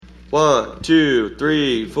1, 2,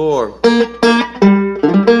 3, 4.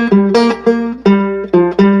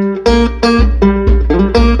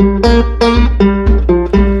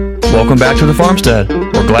 Welcome back to the farmstead.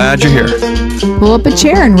 We're glad you're here. Pull up a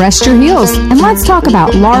chair and rest your heels, and let's talk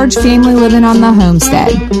about large family living on the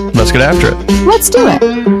homestead. Let's get after it. Let's do it.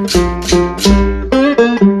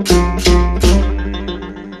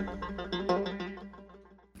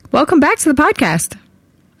 Welcome back to the podcast.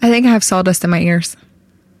 I think I have sawdust in my ears.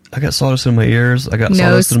 I got sawdust in my ears. I got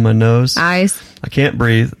sawdust in my nose. Eyes. I can't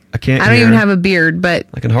breathe. I can't hear. I don't even have a beard, but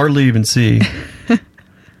I can hardly even see.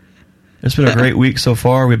 It's been a great week so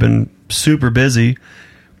far. We've been super busy.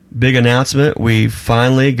 Big announcement. We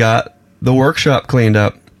finally got the workshop cleaned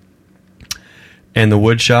up. And the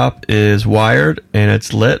wood shop is wired, and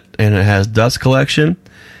it's lit, and it has dust collection.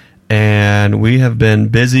 And we have been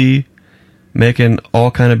busy making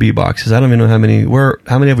all kind of bee boxes. I don't even know how many.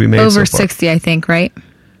 How many have we made so far? Over 60, I think, right?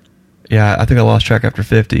 Yeah, I think I lost track after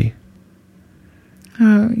 50.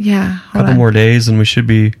 Oh, yeah. A couple more days, and we should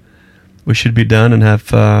be done and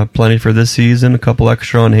have plenty for this season. A couple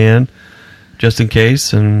extra on hand, just in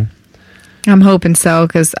case. And I'm hoping so,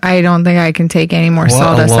 because I don't think I can take any more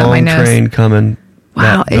sawdust on my nose. A long train coming.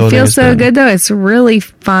 Wow, it feels so good, though. It's really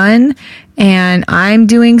fun, and I'm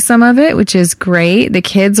doing some of it, which is great. The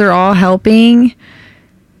kids are all helping.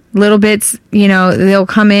 Little bits, they'll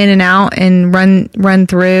come in and out and run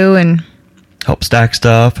through and help stack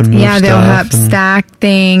stuff and move stuff. Yeah, they'll help stack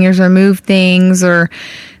things or move things, or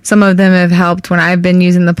some of them have helped when I've been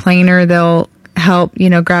using the planer. They'll help,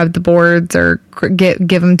 grab the boards or give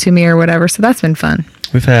them to me or whatever. So that's been fun.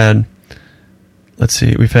 We've had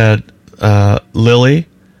Lily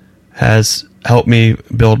has helped me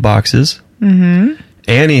build boxes. Mm-hmm.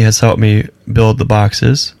 Annie has helped me build the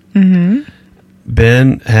boxes. Mm-hmm.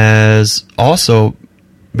 Ben has also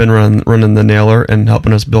been running the nailer and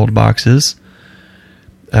helping us build boxes.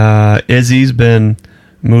 Izzy's been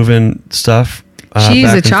moving stuff. She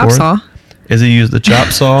used a chop saw. Izzy used the chop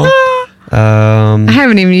saw. I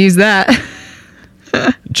haven't even used that.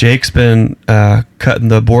 Jake's been cutting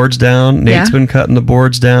the boards down. Nate's been cutting the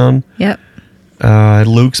boards down. Yep.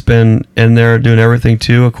 Luke's been in there doing everything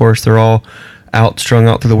too. Of course, they're all strung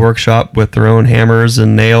out through the workshop with their own hammers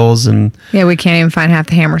and nails. And yeah, we can't even find half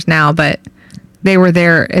the hammers now, but they were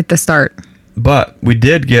there at the start. But we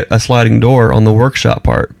did get a sliding door on the workshop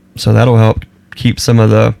part, so that'll help keep some of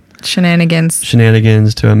the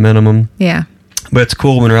shenanigans to a minimum. Yeah. But it's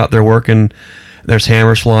cool when we're out there working. There's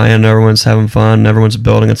hammers flying. Everyone's having fun. Everyone's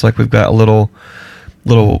building. It's like we've got a little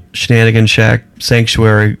shenanigan shack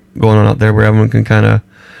sanctuary going on out there where everyone can kind of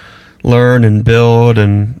learn and build.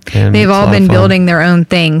 And they've all been building their own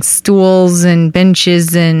things, stools and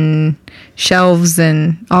benches and shelves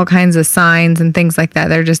and all kinds of signs and things like that.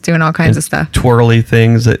 They're just doing all kinds of stuff. Twirly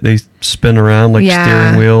things that they spin around like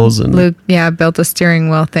steering wheels. And Luke, built a steering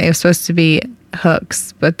wheel thing. It was supposed to be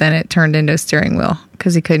hooks, but then it turned into a steering wheel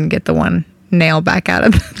because he couldn't get the one nail back out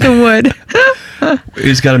of the wood.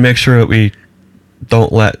 He's got to make sure that we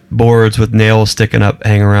don't let boards with nails sticking up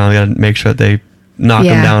hang around. We got to make sure that they knock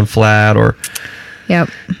them down flat, or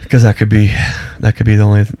because that could be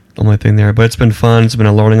the only thing there. But it's been fun. It's been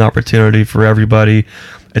a learning opportunity for everybody.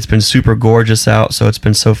 It's been super gorgeous out, so it's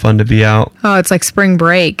been so fun to be out. Oh, it's like spring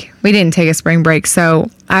break. We didn't take a spring break,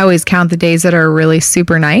 so I always count the days that are really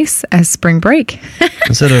super nice as spring break.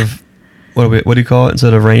 Instead of what do you call it?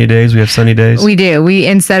 Instead of rainy days, we have sunny days. We do.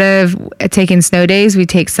 Instead of taking snow days, we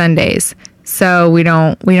take Sundays. So we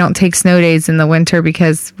don't take snow days in the winter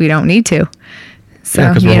because we don't need to. So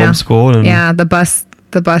because we're homeschooled. And the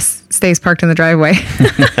bus stays parked in the driveway.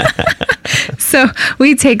 So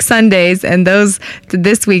we take Sundays, and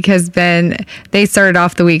this week has been, they started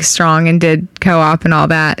off the week strong and did co-op and all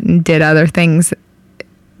that and did other things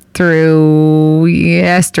through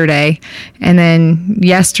yesterday. And then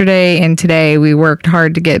yesterday and today we worked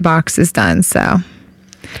hard to get boxes done. So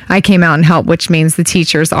I came out and helped, which means the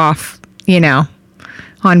teacher's off,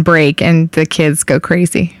 on break, and the kids go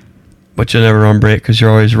crazy. But you're never on break because you're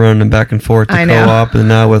always running back and forth to co-op. And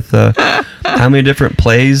now with how many different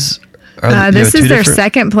plays? This is their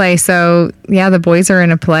second play. So the boys are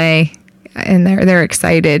in a play, and they're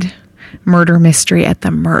excited. Murder mystery at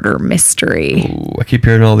the murder mystery. Ooh, I keep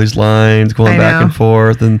hearing all these lines going back and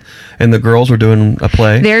forth, and the girls were doing a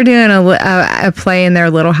play. They're doing a play in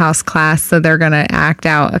their little house class, so they're going to act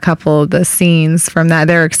out a couple of the scenes from that.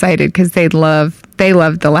 They're excited because they loved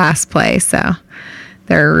the last play, so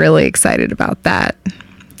they're really excited about that.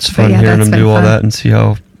 It's fun hearing them do all that and see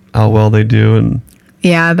how well they do. And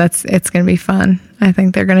it's going to be fun. I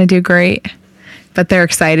think they're going to do great. but they're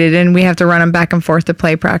excited, and we have to run them back and forth to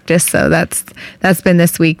play practice. So that's been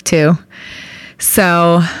this week too.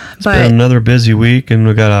 So, It's been another busy week, and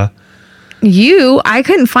we got I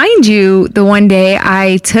couldn't find you the one day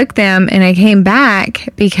I took them, and I came back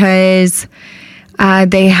because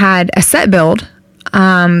they had a set build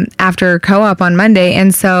after co-op on Monday,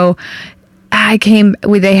 and so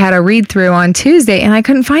they had a read through on Tuesday, and I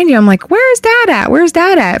couldn't find you. I'm like, where's Dad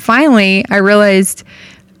at? Finally, I realized,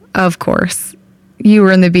 of course, you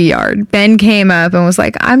were in the bee yard. Ben came up and was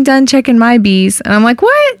like, I'm done checking my bees. And I'm like,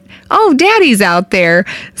 what? Oh, Daddy's out there.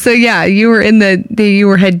 So yeah, you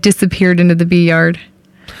were had disappeared into the bee yard.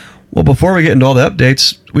 Well, before we get into all the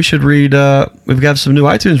updates, we should read, we've got some new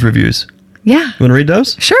iTunes reviews. Yeah. You want to read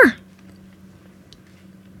those? Sure.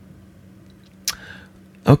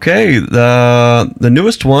 Okay, the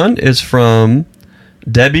newest one is from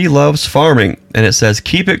Debbie Loves Farming, and it says,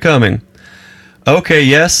 keep it coming. Okay,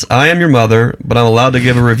 yes, I am your mother, but I'm allowed to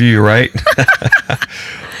give a review, right?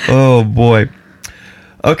 Oh, boy.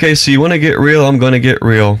 Okay, so you want to get real, I'm going to get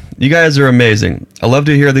real. You guys are amazing. I love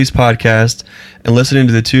to hear these podcasts and listening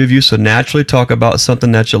to the two of you so naturally talk about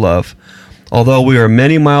something that you love. Although we are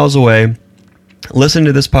many miles away, listening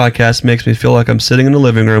to this podcast makes me feel like I'm sitting in the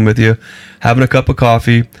living room with you, having a cup of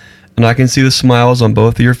coffee, and I can see the smiles on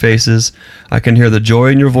both of your faces. I can hear the joy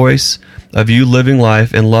in your voice of you living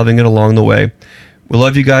life and loving it along the way. We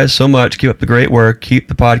love you guys so much. Keep up the great work. Keep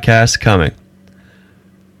the podcast coming.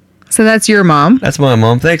 So that's your mom? That's my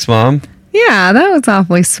mom. Thanks, Mom. Yeah, that was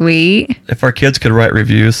awfully sweet. If our kids could write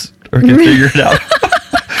reviews or could figure it out,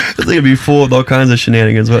 this thing would be full of all kinds of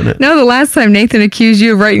shenanigans, wouldn't it? No, the last time Nathan accused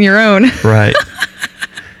you of writing your own. Right.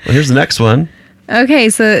 Well, here's the next one. Okay,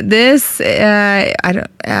 so this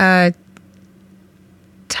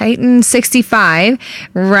Titan 65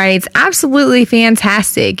 writes, absolutely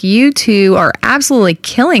fantastic. You two are absolutely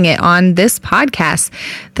killing it on this podcast.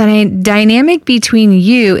 The dynamic between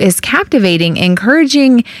you is captivating,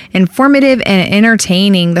 encouraging, informative, and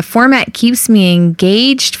entertaining. The format keeps me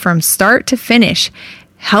engaged from start to finish.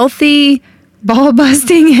 Healthy, ball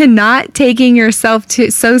busting, and not taking yourself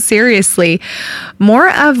so seriously. More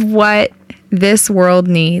of what this world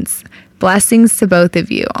needs. Blessings to both of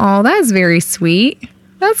you. Oh, that's very sweet.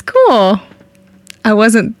 That's cool. I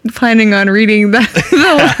wasn't planning on reading that.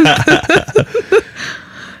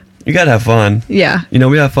 You gotta have fun. Yeah. You know,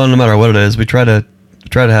 we have fun no matter what it is. We try to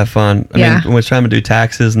have fun. I mean, when we're trying to do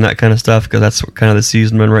taxes and that kind of stuff, because that's kind of the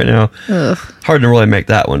season we're in right now. Ugh. Hard to really make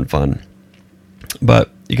that one fun.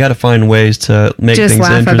 But you got to find ways to make Just things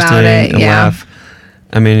laugh interesting about it, and yeah. laugh.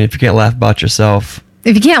 I mean, if you can't laugh about yourself,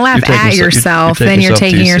 If you can't laugh You're taking at yourself, then you're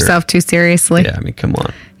taking yourself too seriously. yeah, I mean, come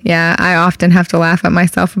on. Yeah, I often have to laugh at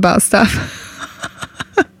myself about stuff.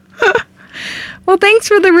 Well, thanks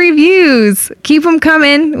for the reviews. Keep them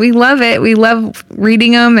coming. We love it. We love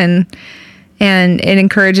reading them, and it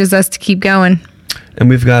encourages us to keep going. And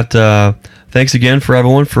we've got thanks again for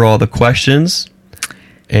everyone for all the questions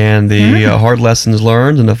and the hard lessons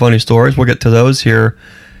learned and the funny stories. We'll get to those here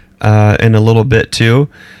in a little bit too.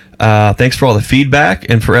 Thanks for all the feedback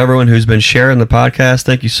and for everyone who's been sharing the podcast.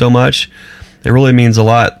 Thank you so much. It really means a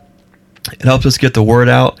lot. It helps us get the word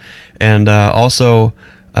out, and also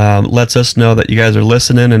lets us know that you guys are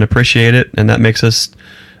listening and appreciate it, and that makes us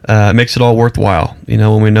makes it all worthwhile. You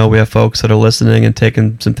know, when we know we have folks that are listening and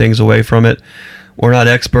taking some things away from it. We're not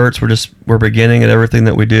experts. We're beginning at everything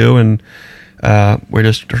that we do, and we're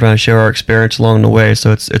just trying to share our experience along the way.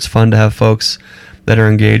 So it's fun to have folks that are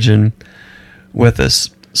engaging with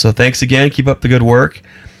us. So thanks again. Keep up the good work.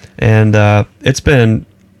 And it's been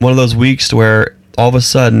one of those weeks where all of a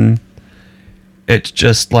sudden it's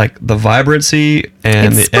just like the vibrancy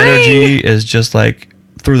and the energy is just like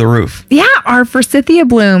through the roof. Yeah, our forsythia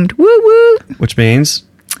bloomed. Woo woo. Which means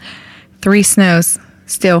 3 snows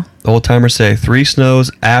still. The old timers say 3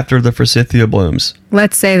 snows after the forsythia blooms.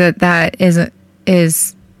 Let's say that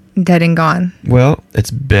is dead and gone. Well,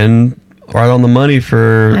 it's been right on the money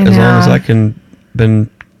for as long as I can been.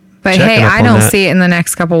 But hey, I don't see it in the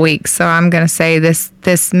next couple weeks, so I'm going to say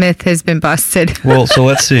this myth has been busted. Well, so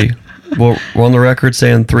let's see. We're on the record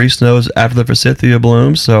saying 3 snows after the forsythia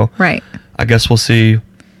blooms, so right. I guess we'll see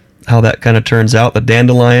how that kind of turns out. The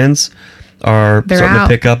dandelions are starting to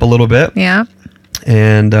pick up a little bit. Yeah.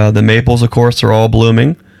 And the maples, of course, are all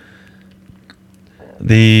blooming.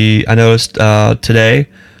 I noticed today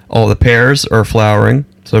all the pears are flowering,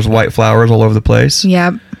 so there's white flowers all over the place.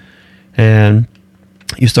 Yep. And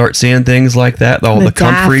you start seeing things like that. All the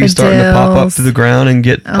comfrey starting to pop up through the ground and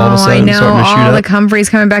get all of a sudden starting to shoot up. All the comfrey's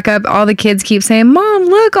coming back up. All the kids keep saying, Mom,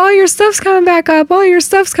 look, all your stuff's coming back up. All your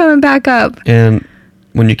stuff's coming back up. And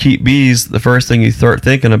when you keep bees, the first thing you start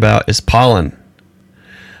thinking about is pollen.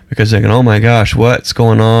 because thinking, oh my gosh, what's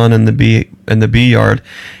going on in the bee yard?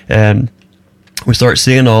 And we start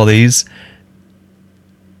seeing all these,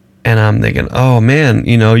 and I'm thinking, oh man,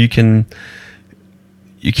 you can't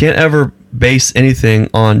ever base anything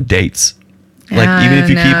on dates. Like, even if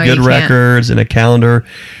you keep good records and a calendar,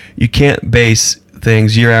 you can't base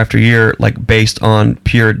things year after year like based on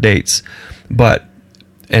pure dates.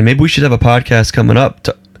 And maybe we should have a podcast coming up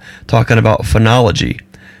talking about phenology,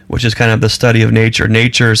 which is kind of the study of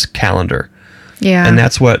nature's calendar. Yeah. And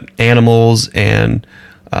that's what animals and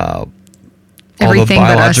all the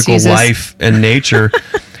biological life in nature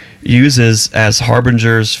uses as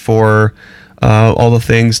harbingers for all the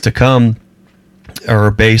things to come,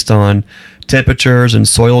 are based on temperatures and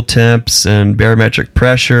soil temps and barometric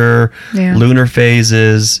pressure, lunar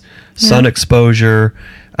phases, sun exposure,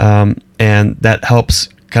 and that helps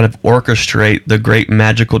kind of orchestrate the great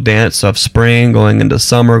magical dance of spring going into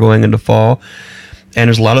summer, going into fall. And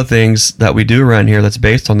there's a lot of things that we do around here that's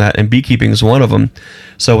based on that, and beekeeping is one of them.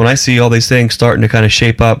 So when I see all these things starting to kind of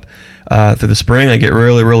shape up through the spring, I get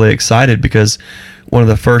really, really excited, because one of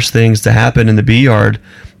the first things to happen in the bee yard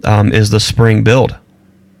is the spring build.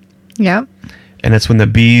 Yep. And it's when the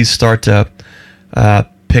bees start to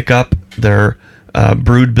pick up their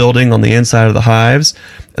brood building on the inside of the hives,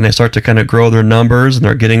 and they start to kind of grow their numbers, and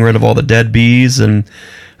they're getting rid of all the dead bees. And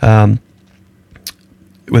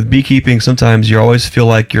with beekeeping, sometimes you always feel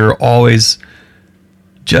like you're always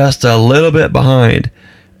just a little bit behind.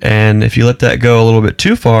 And if you let that go a little bit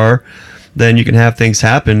too far, then you can have things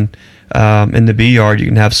happen in the bee yard. You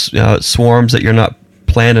can have swarms that you're not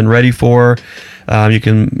planned and ready for. You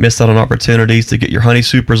can miss out on opportunities to get your honey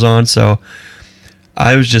supers on. So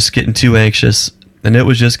I was just getting too anxious, and it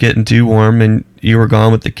was just getting too warm, and you were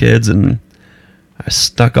gone with the kids, and I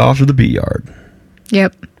snuck off to the bee yard.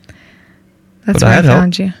 Yep. That's where I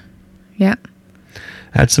found you. Yep.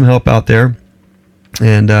 I had some help out there.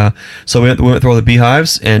 And so we went through all the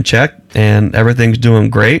beehives and checked, and everything's doing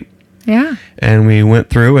great. Yeah. And we went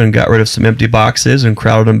through and got rid of some empty boxes and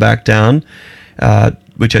crowded them back down.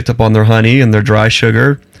 We checked up on their honey and their dry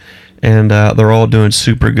sugar, and they're all doing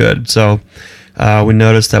super good. So we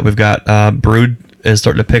noticed that we've got brood is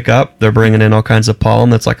starting to pick up. They're bringing in all kinds of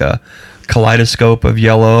pollen. That's like a kaleidoscope of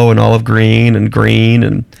yellow and olive green and green,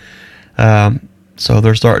 and so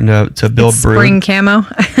they're starting to build brood. Spring camo.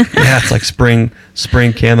 Yeah, it's like spring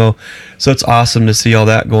camo. So it's awesome to see all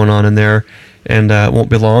that going on in there. And it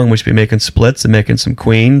won't be long. We should be making splits and making some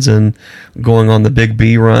queens and going on the big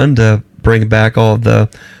bee run to bring back all of the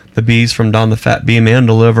bees from Don the Fat Bee Man,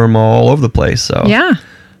 deliver them all over the place. So yeah.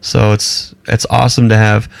 So it's awesome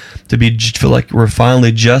to feel like we're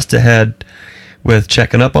finally just ahead with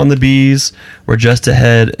checking up on the bees. We're just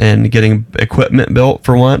ahead and getting equipment built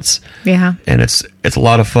for once. Yeah. And it's a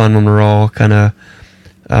lot of fun when we're all kind of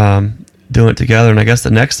doing it together. And I guess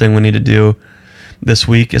the next thing we need to do this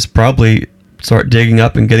week is probably start digging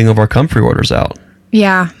up and getting all of our Comfrey orders out.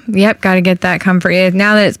 Yeah. Yep. Got to get that Comfrey.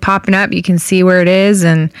 Now that it's popping up, you can see where it is,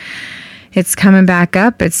 and it's coming back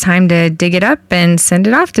up. It's time to dig it up and send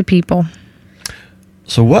it off to people.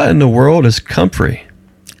 So what in the world is Comfrey?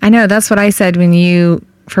 I know. That's what I said when you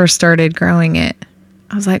first started growing it.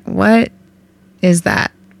 I was like, what is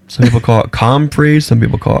that? Some people call it Comfrey. Some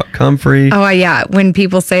people call it Comfrey. Oh, yeah. When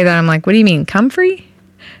people say that, I'm like, what do you mean, Comfrey?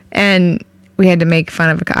 And I had to make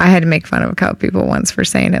fun of a couple people once for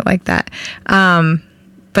saying it like that.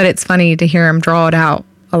 But it's funny to hear them draw it out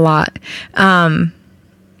a lot.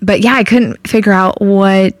 But yeah, I couldn't figure out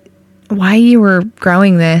why you were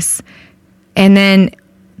growing this. And then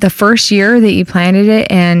the first year that you planted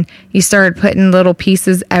it and you started putting little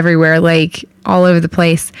pieces everywhere, like all over the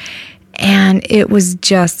place. And it was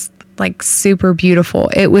just like super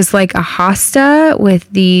beautiful. It was like a hosta with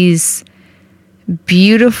these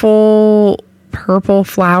beautiful purple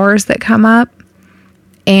flowers that come up.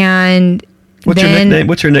 And What's your nickname?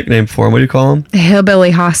 What's your nickname for them? What do you call them?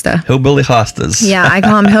 Hillbilly hosta. Hillbilly hostas. Yeah, I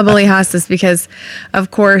call them hillbilly hostas because,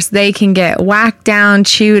 of course, they can get whacked down,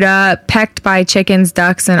 chewed up, pecked by chickens,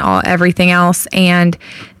 ducks, and everything else, and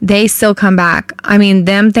they still come back. I mean,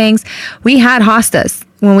 them things. We had hostas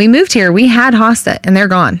when we moved here. We had hosta, and they're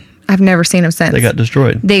gone. I've never seen them since. They got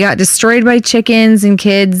destroyed. They got destroyed by chickens and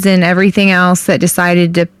kids and everything else that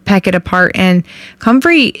decided to peck it apart. And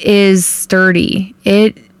Comfrey is sturdy.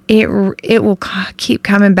 It will keep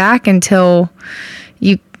coming back until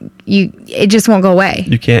it just won't go away.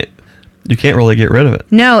 You can't really get rid of it.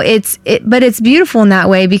 No, but it's beautiful in that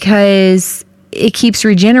way because it keeps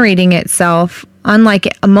regenerating itself.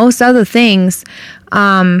 Unlike most other things,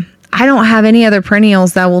 I I don't have any other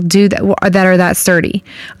perennials that will do that are that sturdy.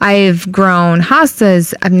 I've grown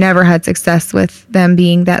hostas. I've never had success with them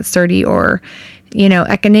being that sturdy, or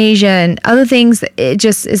echinacea and other things. It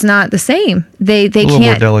just is not the same. They a little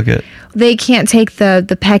more delicate. They can't take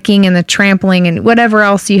the pecking and the trampling and whatever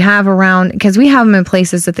else you have around, because we have them in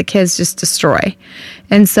places that the kids just destroy.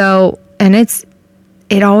 And so,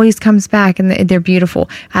 it always comes back, and they're beautiful.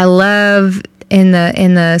 I love in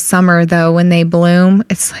the summer though, when they bloom,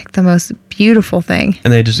 it's like the most beautiful thing.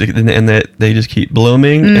 And they just keep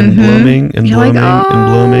blooming and blooming and You're blooming and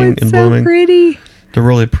blooming it's and so blooming. Pretty. They're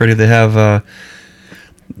really pretty. They have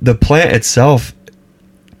the plant itself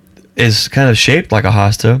is kind of shaped like a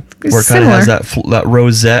hosta, where it kind of has that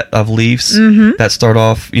rosette of leaves that start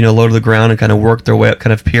off, low to the ground and kind of work their way up,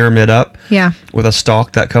 kind of pyramid up. Yeah. With a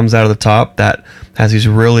stalk that comes out of the top that has these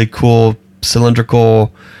really cool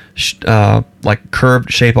cylindrical, like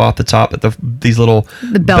curved shape off the top that these little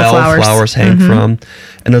bell flowers hang from,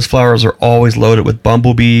 and those flowers are always loaded with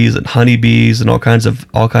bumblebees and honeybees and all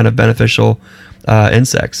kind of beneficial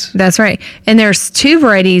insects. That's right. And there's 2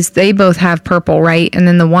 varieties. They both have purple, right? And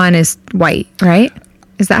then the one is white, right?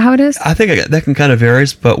 Is that how it is? I think that can kind of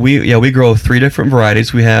varies, but we grow 3 different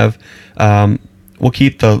varieties. We have we'll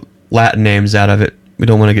keep the Latin names out of it. We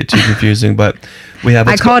don't want to get too confusing, but we have.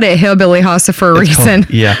 I called it hillbilly hosta for a reason.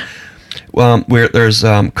 There's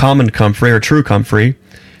common comfrey or true comfrey,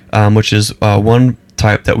 which is one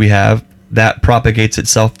type that we have that propagates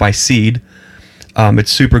itself by seed.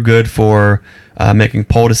 It's super good for making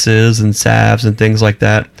poultices and salves and things like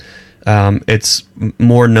that. It's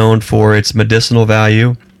more known for its medicinal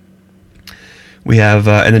value. We have,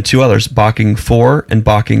 and then 2 others, Bocking 4 and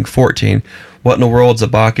Bocking 14. What in the world's a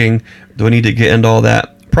Bocking? Do we need to get into all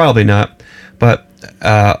that? Probably not. But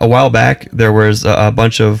a while back, there was a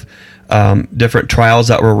bunch of different trials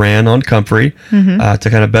that were ran on Comfrey to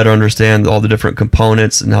kind of better understand all the different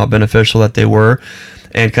components and how beneficial that they were.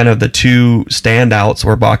 And kind of the 2 standouts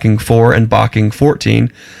were Bocking 4 and Bocking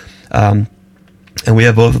 14. And we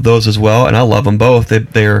have both of those as well, and I love them both.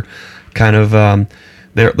 They're kind of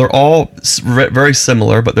they're all very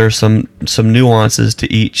similar, but there's some nuances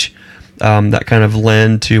to each that kind of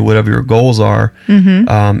lend to whatever your goals are,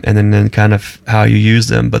 and then kind of how you use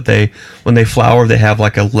them. But when they flower, they have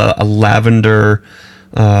like a lavender,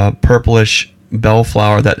 purplish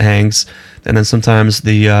bellflower that hangs, and then sometimes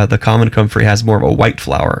the common comfrey has more of a white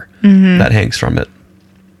flower that hangs from it.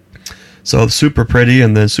 So super pretty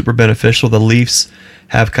and then super beneficial. The leaves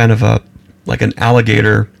have kind of like an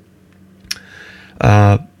alligator,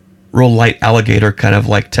 real light alligator kind of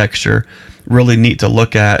like texture. Really neat to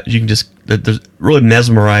look at. You can there's really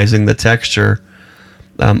mesmerizing, the texture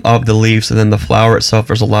of the leaves, and then the flower itself.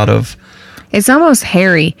 There's a lot of. It's almost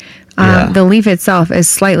hairy. The leaf itself is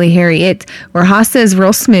slightly hairy. Where hosta is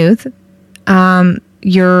real smooth.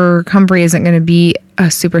 Your comfrey isn't going to be a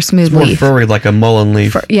super smooth leaf. It's more furry, like a mullein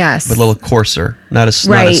leaf. Yes. But a little coarser, not as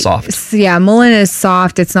soft. Yeah, mullein is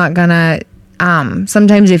soft. It's not going to...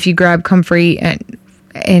 sometimes if you grab comfrey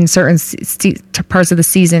in certain parts of the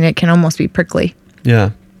season, it can almost be prickly. Yeah.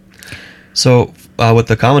 So with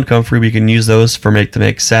the common comfrey, we can use those to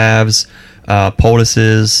make salves,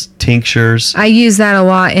 poultices, tinctures. I use that a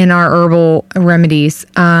lot in our herbal remedies,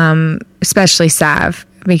 especially salve,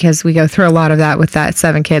 because we go through a lot of that with that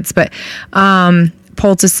 7 kids. But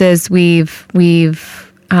poultices, Comfrey's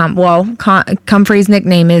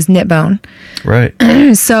nickname is Knitbone.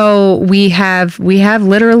 Right. So we have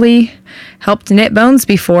literally helped knit bones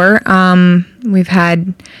before. We've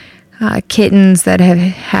had kittens that have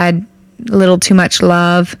had a little too much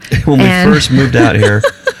love. When we first moved out here,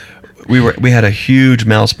 we had a huge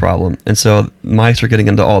mouse problem, and so mice were getting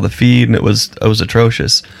into all the feed, and it was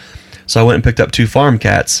atrocious. So I went and picked up 2 farm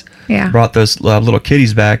cats. Yeah. Brought those little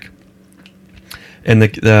kitties back, and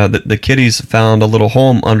the kitties found a little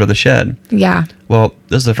home under the shed. Yeah. Well,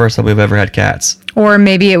 this is the first time we've ever had cats. Or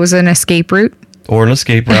maybe it was an escape route. Or an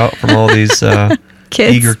escape route from all these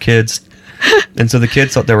eager kids. And so the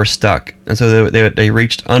kids thought they were stuck, and so they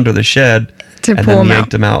reached under the shed to and pull then them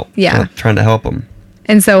yanked them out. Yeah. Trying to help them.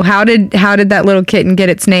 And so how did that little kitten get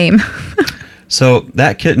its name? So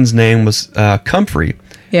that kitten's name was Comfrey.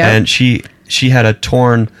 Yeah. And she had a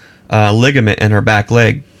torn ligament in her back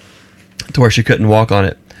leg to where she couldn't walk on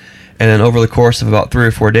it. And then over the course of about 3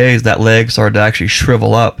 or 4 days, that leg started to actually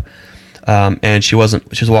shrivel up. And she was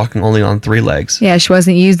walking only on 3 legs. Yeah, she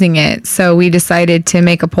wasn't using it. So we decided to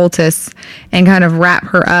make a poultice and kind of wrap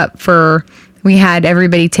her up we had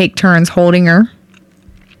everybody take turns holding her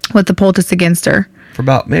with the poultice against her. For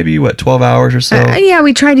about maybe 12 hours or so. Yeah,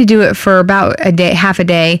 we tried to do it for about a day, half a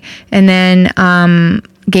day, and then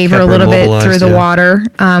gave her Kept a her little bit immobilized, through the yeah. water.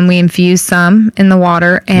 We infused some in the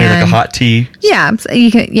water and Made like a hot tea. Yeah, so you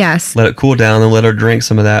can. Yes. Let it cool down and let her drink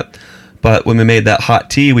some of that. But when we made that hot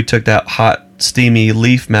tea, we took that hot, steamy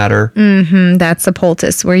leaf matter. That's a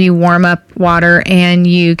poultice where you warm up water and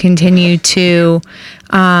you continue to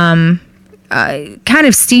kind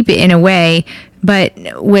of steep it in a way, but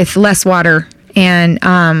with less water. And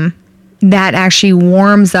that actually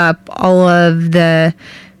warms up all of the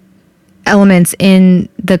elements in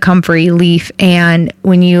the comfrey leaf. And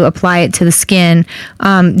when you apply it to the skin,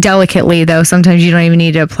 delicately though, sometimes you don't even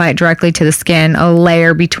need to apply it directly to the skin. A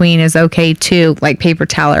layer between is okay too, like paper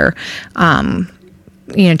towel or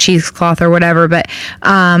cheesecloth or whatever. But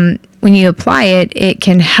when you apply it, it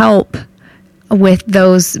can help with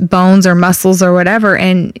those bones or muscles or whatever.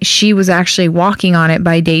 And she was actually walking on it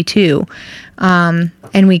by day 2.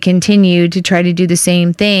 And we continued to try to do the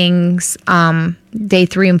same things day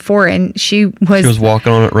 3 and 4. And she was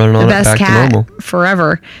walking on it, running on it, best back to cat normal.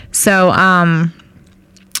 forever. So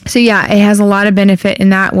yeah, it has a lot of benefit in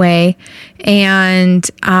that way. And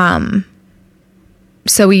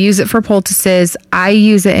so we use it for poultices. I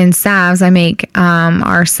use it in salves. I make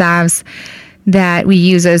our salves that we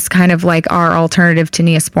use as kind of like our alternative to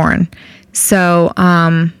Neosporin. So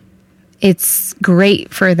it's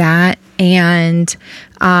great for that. And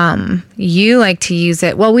you like to use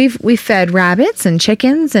it. Well, we've fed rabbits and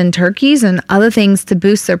chickens and turkeys and other things to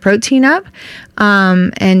boost their protein up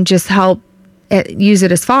and just help use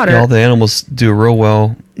it as fodder. Yeah, all the animals do real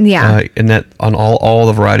well. Yeah. In that on all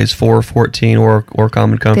the varieties, 4, 14, or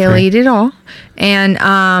common comfrey. They'll eat it all.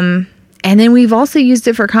 And then we've also used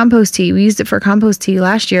it for compost tea. We used it for compost tea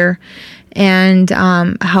last year and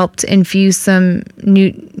helped infuse some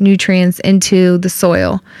nutrients into the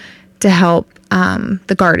soil to help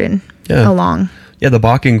the garden along. Yeah, the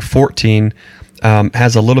Bocking 14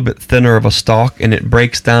 has a little bit thinner of a stalk, and it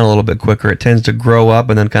breaks down a little bit quicker. It tends to grow up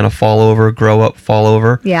and then kind of fall over, grow up, fall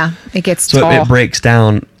over. Yeah, it gets so tall. it breaks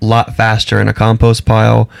down a lot faster in a compost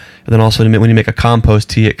pile. And then also when you make a compost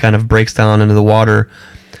tea, it kind of breaks down into the water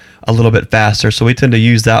a little bit faster. So we tend to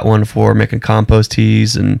use that one for making compost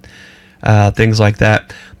teas and things like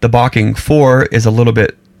that. The Bocking 4 is a little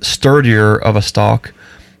bit sturdier of a stalk,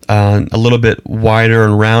 a little bit wider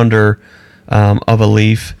and rounder of a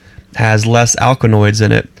leaf, has less alkaloids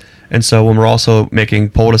in it. And so when we're also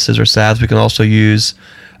making poultices or salves, we can also use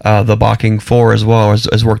the Bocking 4 as well.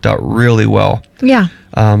 Has worked out really well. Yeah.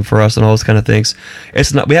 For us and all those kind of things.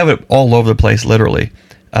 We have it all over the place, literally.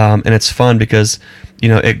 And it's fun because,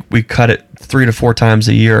 we cut it 3 to 4 times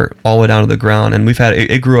a year all the way down to the ground. And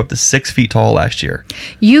it grew up to 6 feet tall last year.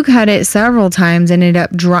 You cut it several times, ended up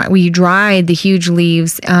we dried the huge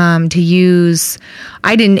leaves to use.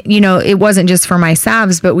 I didn't, it wasn't just for my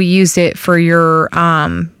salves, but we used it for your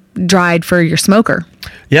dried for your smoker.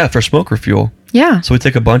 Yeah, for smoker fuel. Yeah. So we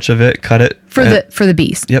take a bunch of it, cut it for the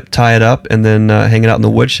bees. Yep, tie it up, and then hang it out in the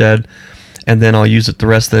woodshed. And then I'll use it the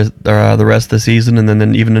rest of the season, and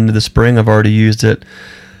then even into the spring. I've already used it.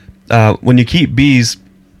 When you keep bees,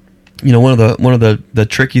 one of the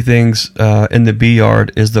tricky things in the bee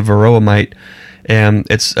yard is the varroa mite, and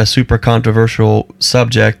it's a super controversial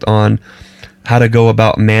subject on how to go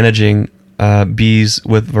about managing bees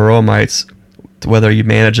with varroa mites. Whether you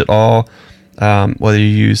manage it all, whether you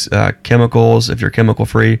use chemicals, if you're chemical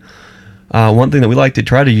free. One thing that we like to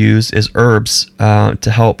try to use is herbs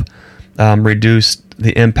to help reduce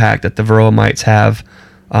the impact that the varroa mites have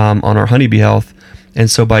on our honeybee health. And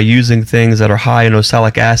so by using things that are high in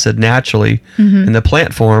oxalic acid naturally in the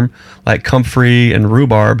plant form, like comfrey and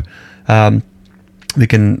rhubarb, we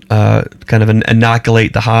can kind of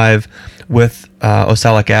inoculate the hive with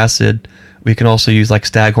oxalic acid. We can also use like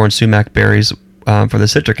staghorn sumac berries for the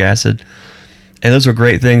citric acid. And those are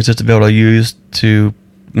great things just to be able to use to,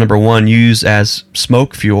 number one, use as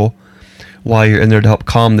smoke fuel while you're in there to help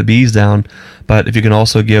calm the bees down. But if you can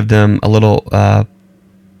also give them a little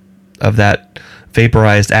of that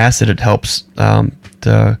vaporized acid, it helps a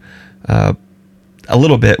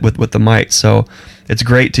little bit with the mites. So it's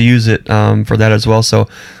great to use it for that as well. So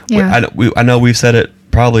yeah. I know we've said it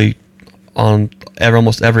probably on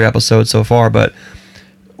almost every episode so far, but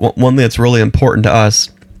one thing that's really important to us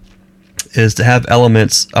is to have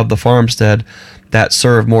elements of the farmstead that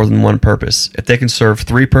serve more than one purpose. If they can serve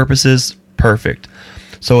 3 purposes, perfect.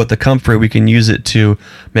 So with the comfrey, we can use it to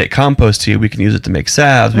make compost tea. We can use it to make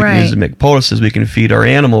salves. We can use it to make poultices. We can feed our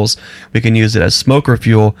animals. We can use it as smoker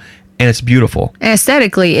fuel, and it's beautiful.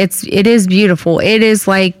 Aesthetically, it is beautiful. It is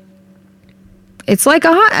like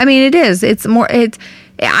it is. It's more.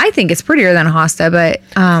 I think it's prettier than a hosta, but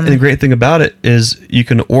and the great thing about it is you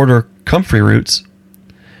can order comfrey roots,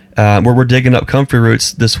 We're digging up comfrey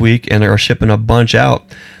roots this week and are shipping a bunch out.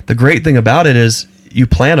 The great thing about it is you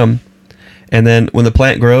plant them, and then when the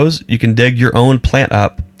plant grows, you can dig your own plant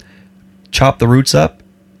up, chop the roots up,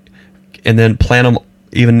 and then plant them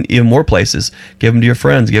even more places. Give them to your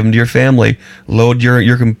friends, give them to your family. Load your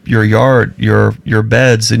yard, your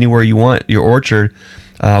beds, anywhere you want, your orchard,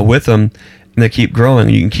 with them, and they keep growing.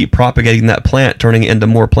 You can keep propagating that plant, turning it into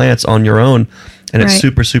more plants on your own, and it's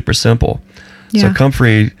super, super simple. Yeah. So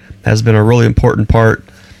comfrey has been a really important part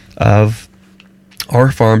of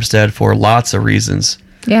our farmstead for lots of reasons.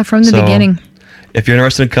 Yeah, from the beginning. If you're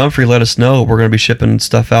interested in comfrey, let us know. We're going to be shipping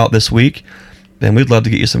stuff out this week, and we'd love to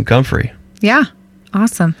get you some comfrey. Yeah,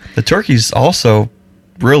 awesome. The turkeys also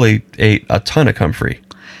really ate a ton of comfrey.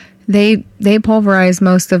 They pulverized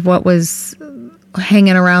most of what was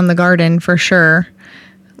hanging around the garden for sure,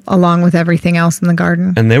 along with everything else in the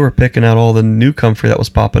garden. And they were picking out all the new comfrey that was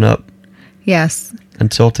popping up. Yes.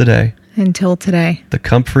 Until today. The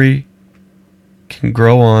comfrey can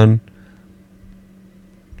grow on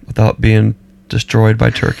without being destroyed by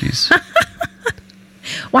turkeys.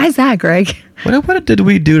 Why is that, Greg? What did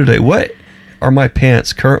we do today? What are my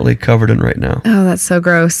pants currently covered in right now? Oh, that's so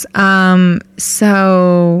gross.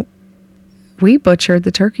 So we butchered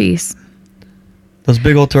the turkeys. Those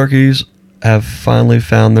big old turkeys have finally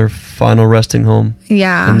found their final resting home.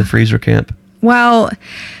 Yeah. In the freezer camp. Well,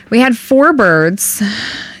 we had 4 birds.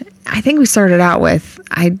 I think we started out with,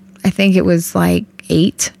 I think it was like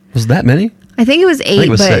 8. Was that many? I think it was 8,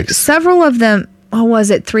 but 6. Several of them,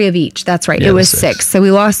 was it 3 of each? That's right. Yeah, it was 6. So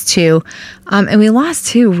we lost 2. And we lost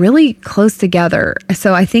 2 really close together.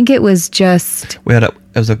 So I think it was just...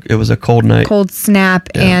 It was a cold night. Cold snap,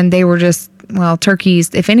 yeah. And they were just,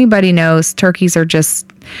 turkeys, if anybody knows, turkeys are just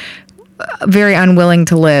very unwilling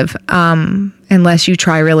to live unless you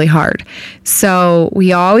try really hard. So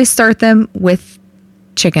we always start them with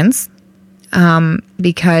chickens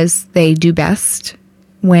because they do best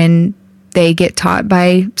when they get taught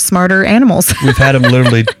by smarter animals. We've had them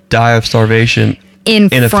literally die of starvation in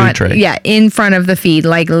a food tray. Yeah, in front of the feed,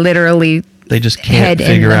 like literally. They just can't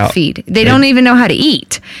figure out. Feed. They don't even know how to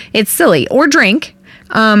eat. It's silly. Or drink.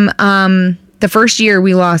 The first year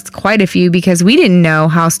we lost quite a few because we didn't know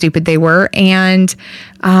how stupid they were, and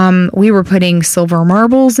we were putting silver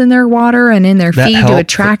marbles in their water and in their feed to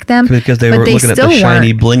attract them because they were looking at the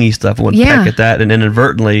shiny blingy stuff and would peck at that and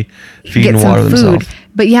inadvertently feed and water themselves.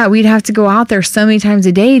 But yeah, we'd have to go out there so many times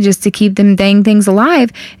a day just to keep them dang things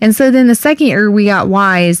alive. And so then the second year we got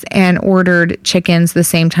wise and ordered chickens the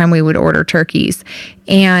same time we would order turkeys,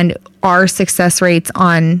 and our success rates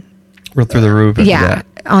on we're through the roof. Yeah,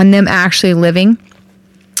 on them actually living.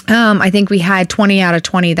 I think we had 20 out of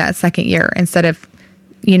 20 that second year instead of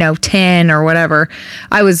 10 or whatever.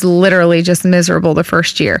 I was literally just miserable the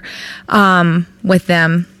first year with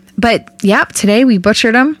them. But today we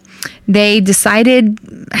butchered them. They decided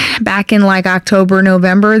back in like October,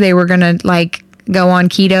 November, they were going to go on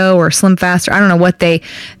keto or slim fast. Or I don't know what they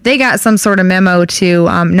got some sort of memo to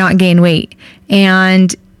not gain weight.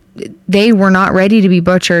 And they were not ready to be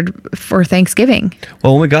butchered for Thanksgiving.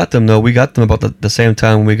 Well, when we got them, though, we got them about the same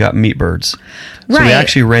time when we got meat birds. So we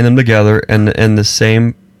actually ran them together in the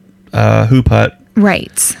same hoop hut.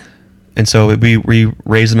 Right. And so we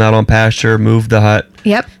raised them out on pasture, moved the hut.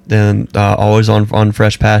 Yep. Then always on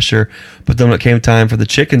fresh pasture. But then when it came time for the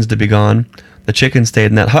chickens to be gone, the chickens stayed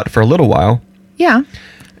in that hut for a little while. Yeah.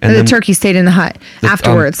 And the turkey stayed in the hut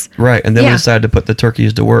afterwards. Right. And then we decided to put the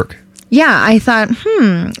turkeys to work. Yeah, I thought,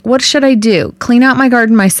 what should I do? Clean out my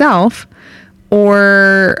garden myself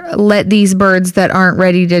or let these birds that aren't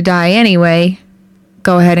ready to die anyway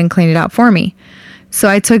go ahead and clean it out for me? So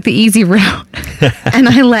I took the easy route and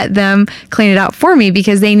I let them clean it out for me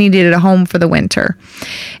because they needed a home for the winter.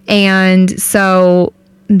 And so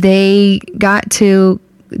they got to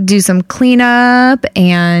do some cleanup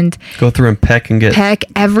and go through and peck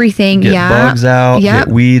everything. Get bugs out, get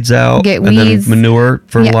weeds out, and then manure,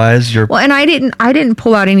 fertilize your. Well, and I didn't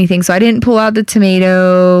pull out anything. So I didn't pull out the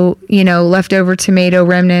tomato, leftover tomato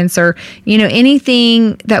remnants or,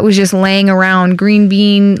 anything that was just laying around, green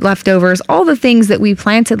bean leftovers, all the things that we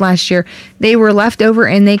planted last year, they were left over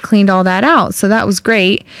and they cleaned all that out. So that was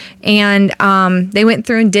great. And they went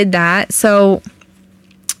through and did that. So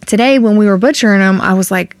today, when we were butchering them, I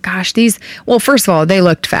was like, gosh, first of all, they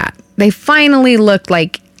looked fat. They finally looked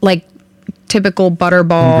like typical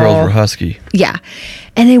butterball. And girls were husky. Yeah.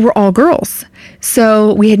 And they were all girls.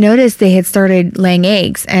 So we had noticed they had started laying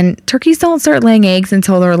eggs. And turkeys don't start laying eggs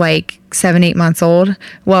until they're 7-8 months old.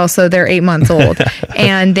 Well, so they're 8 months old.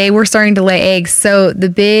 And they were starting to lay eggs. So the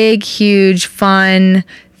big, huge, fun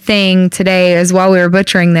thing today is while we were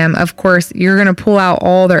butchering them, of course, you're going to pull out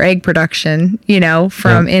all their egg production,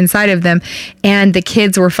 from inside of them. And the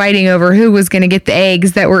kids were fighting over who was going to get the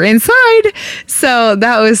eggs that were inside. So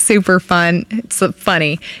that was super fun. It's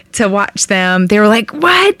funny to watch them. They were like,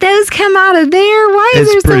 what? Those come out of there? Why is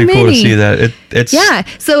there so many? It's pretty cool to see that. Yeah.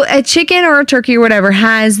 So a chicken or a turkey or whatever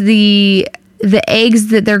has the eggs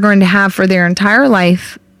that they're going to have for their entire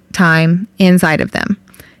lifetime inside of them.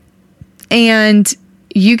 And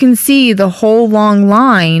you can see the whole long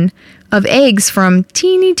line of eggs from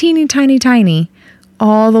teeny, teeny, tiny, tiny,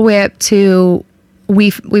 all the way up to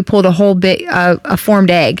we pulled a whole big a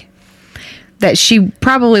formed egg that she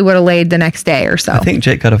probably would have laid the next day or so. I think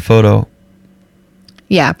Jake got a photo.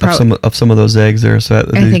 Yeah, of some of those eggs there. So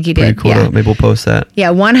I think he did. Cool. Maybe we'll post that. Yeah,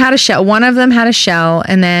 one had a shell. One of them had a shell,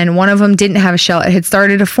 and then one of them didn't have a shell. It had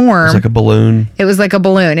started to form. It was like a balloon. It was like a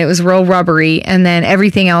balloon. It was real rubbery, and then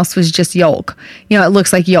everything else was just yolk. It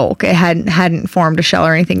looks like yolk. It hadn't formed a shell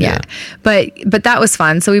or anything yet. But that was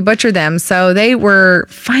fun. So we butchered them. So they were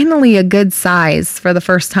finally a good size for the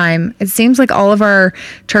first time. It seems like all of our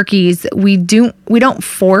turkeys, we don't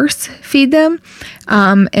force feed them.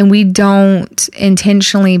 And we don't intentionally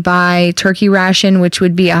buy turkey ration, which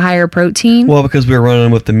would be a higher protein. Well, because we were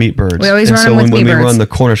running with the meat birds. We always run them with meat birds. When we run the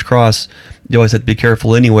Cornish cross, you always have to be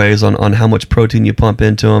careful anyways on how much protein you pump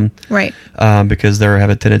into them. Right. Because they have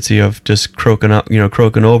a tendency of just croaking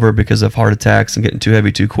over because of heart attacks and getting too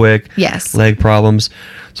heavy too quick. Yes. Leg problems.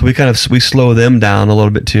 So we slow them down a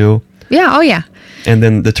little bit too. Yeah. Oh, yeah. And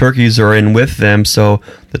then the turkeys are in with them. So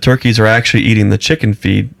the turkeys are actually eating the chicken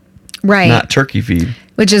feed. Right. Not turkey feed.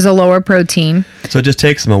 Which is a lower protein. We it just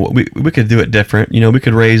takes them we could do it different. We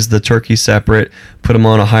could raise the turkey separate, put them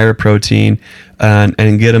on a higher protein,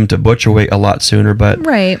 and get them to butcher weight a lot sooner. But,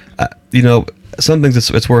 right. Some things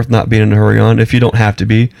it's worth not being in a hurry on if you don't have to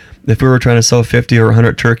be. If we were trying to sell 50 or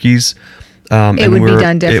 100 turkeys, it would be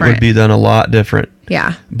done different. It would be done a lot different.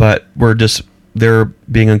 Yeah. But they're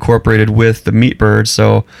being incorporated with the meat birds,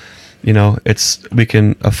 so we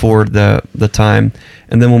can afford the time.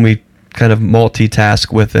 And then when we kind of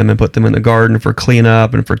multitask with them and put them in the garden for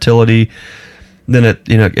cleanup and fertility, then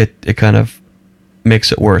it kind of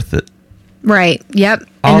makes it worth it. Right. Yep.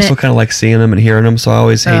 I also kind of like seeing them and hearing them, so I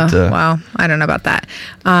always hate to. Wow, I don't know about that.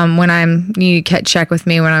 You check with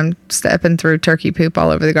me when I'm stepping through turkey poop all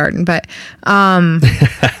over the garden, but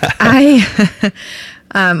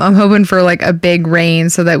I'm hoping for like a big rain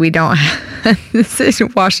so that we don't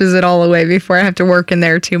it washes it all away before I have to work in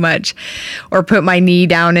there too much or put my knee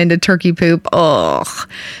down into turkey poop. Ugh.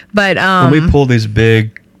 But when we pull these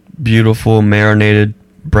big, beautiful marinated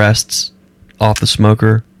breasts off the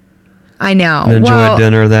smoker, I know. And enjoy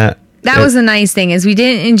dinner. That was a nice thing is we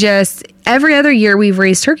didn't just every other year we've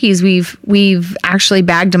raised turkeys. We've actually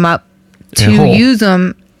bagged them up to use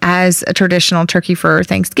them as a traditional turkey for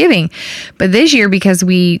Thanksgiving. But this year, because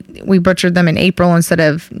we butchered them in April instead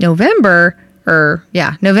of November, we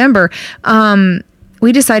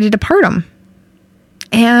decided to part them.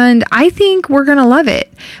 And I think we're going to love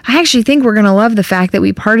it. I actually think we're going to love the fact that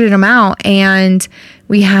we parted them out and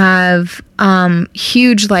we have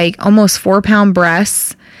huge, like almost 4-pound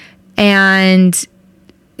breasts and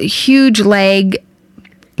huge leg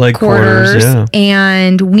quarters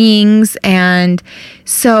and wings. And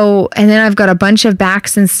then I've got a bunch of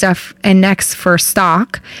backs and stuff and necks for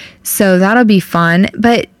stock. So that'll be fun.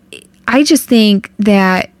 But I just think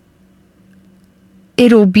that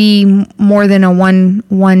it'll be more than a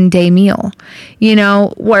one day meal,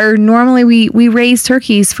 where normally we raise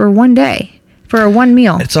turkeys for one day. For one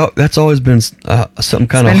meal. That's always been something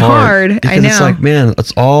kind of hard. Because I know. It's like, man,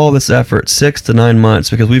 it's all this effort, 6 to 9 months,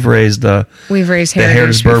 because we've raised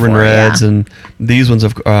Heritage Bourbon Reds, and these ones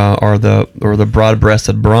are the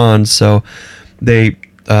broad-breasted bronze, so they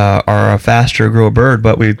are a faster grow bird,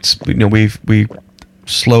 but we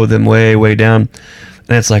slow them way down,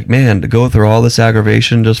 and it's like, man, to go through all this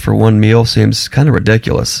aggravation just for one meal seems kind of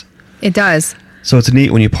ridiculous. It does. So it's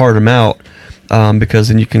neat when you part them out. Because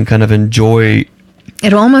then you can kind of enjoy.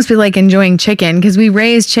 It'll almost be like enjoying chicken because we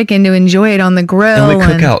raise chicken to enjoy it on the grill. And we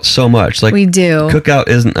cook out so much. Like we do. Cookout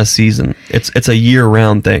isn't a season. It's a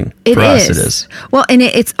year-round thing. For us, it is. Well, and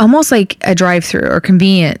it's almost like a drive-through or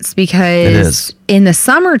convenience because in the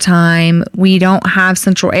summertime we don't have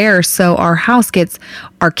central air, so our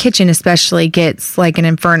our kitchen especially gets like an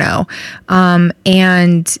inferno.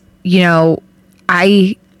 And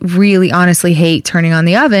I really honestly hate turning on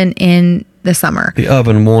the oven in the summer. The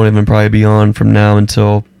oven won't even probably be on from now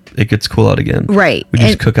until it gets cool out again. Right. We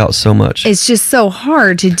just cook out so much. It's just so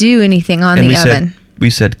hard to do anything on the oven. We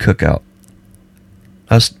said cook out.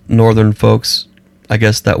 Us northern folks, I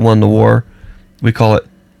guess that won the war. We call it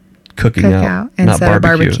cooking out, instead not of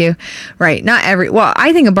barbecue. Right. Not every, well,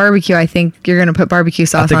 I think a barbecue, I think you're going to put barbecue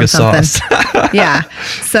sauce on something. Sauce. Yeah.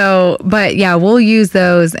 So, but yeah, we'll use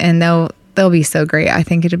those and they'll be so great. I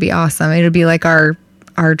think it'll be awesome. It'll be like our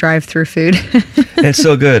drive-through food. It's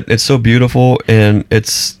so good. It's so beautiful, and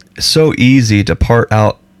it's so easy to part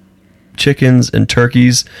out chickens and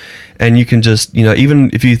turkeys, and you can just,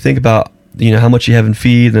 even if you think about, how much you have in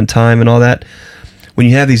feed and time and all that, when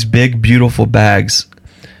you have these big, beautiful bags,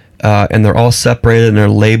 and they're all separated and they're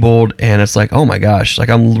labeled, and it's like, oh my gosh, like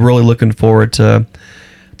I'm really looking forward to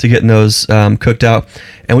getting those cooked out.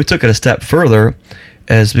 And we took it a step further,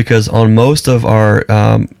 as because on most of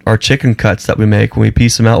our chicken cuts that we make, when we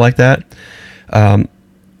piece them out like that,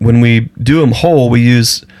 when we do them whole, we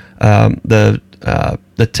use the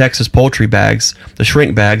Texas poultry bags, the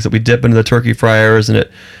shrink bags that we dip into the turkey fryers, and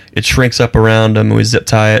it shrinks up around them, and we zip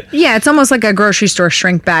tie it. Yeah, it's almost like a grocery store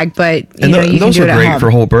shrink bag, but you those can do are it great at home.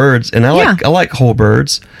 for whole birds, and I like whole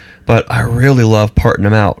birds, but I really love parting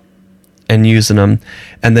them out and using them,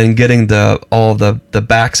 and then getting all the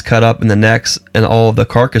backs cut up and the necks and all of the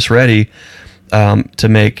carcass ready to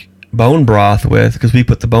make bone broth with, because we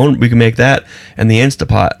can make that in the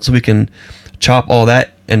Instapot, so we can chop all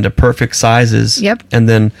that into perfect sizes. Yep. And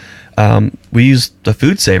then we use the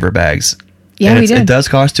Food Saver bags. Yeah, we did. It does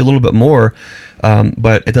cost you a little bit more,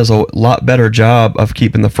 but it does a lot better job of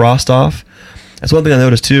keeping the frost off. That's one thing I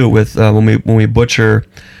noticed too with when we butcher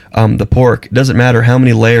the pork. It doesn't matter how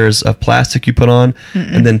many layers of plastic you put on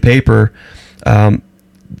and then paper,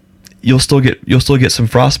 you'll still get some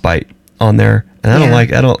frostbite on there. And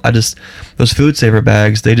those Food Saver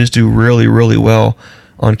bags, they just do really, really well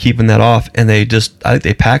on keeping that off, and I think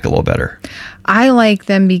they pack a little better. I like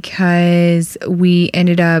them because we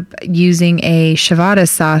ended up using a ciabatta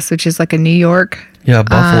sauce, which is like a New York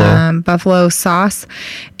buffalo sauce,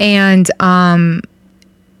 and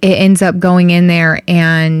it ends up going in there,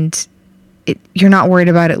 and you're not worried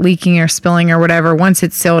about it leaking or spilling or whatever. Once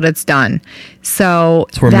it's sealed, it's done. So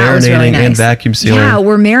we're marinating really nice. And vacuum sealing. Yeah,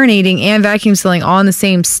 we're marinating and vacuum sealing all in the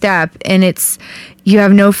same step, and you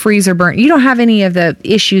have no freezer burn. You don't have any of the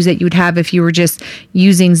issues that you would have if you were just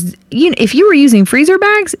using. If you were using freezer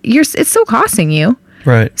bags, it's still costing you.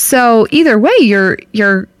 Right. So either way, you're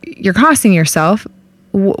costing yourself.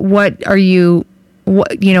 What are you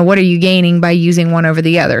gaining by using one over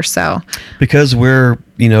the other? So because we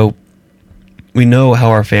know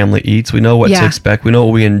how our family eats. We know what to expect. We know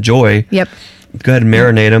what we enjoy. Yep. Go ahead and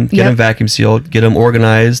marinate them. Get them vacuum sealed. Get them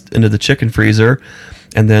organized into the chicken freezer.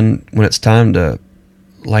 And then when it's time to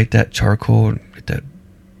light that charcoal and get that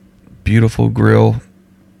beautiful grill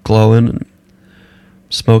glowing and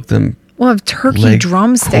smoke them. We'll have turkey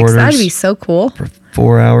drumsticks. That'd be so cool. For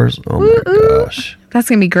 4 hours. Oh my gosh. That's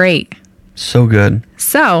going to be great. So good.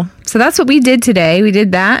 So that's what we did today. We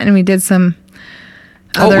did that, and we did some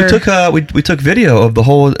other... we took video of the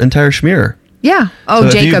whole entire schmear. Yeah. Oh,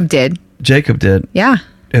 so Jacob did. Jacob did. Yeah.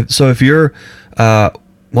 So if you're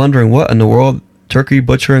wondering what in the world turkey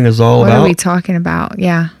butchering is all about. What are we talking about?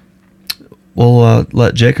 Yeah. We'll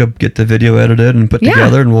let Jacob get the video edited and put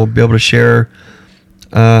together, and we'll be able to share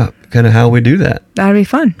kind of how we do that. That'd be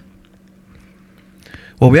fun.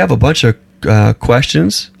 Well, we have a bunch of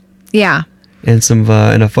questions. Yeah. And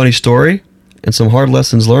and a funny story and some hard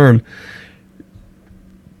lessons learned.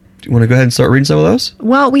 Do you want to go ahead and start reading some of those?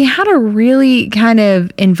 Well, we had a really kind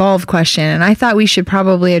of involved question, and I thought we should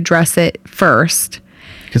probably address it first.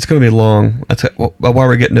 It's going to be long. Why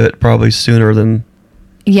we're getting to it probably sooner than...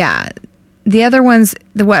 Yeah. The other ones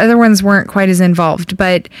weren't quite as involved,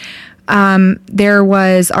 but there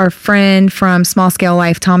was our friend from Small Scale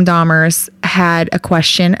Life, Tom Dahmers, had a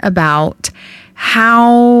question about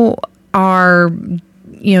how our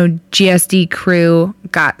GSD crew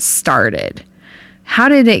got started. How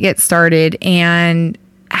did it get started, and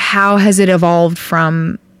how has it evolved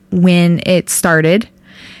from when it started,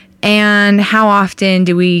 and how often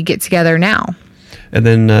do we get together now? And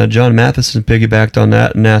then John Matheson piggybacked on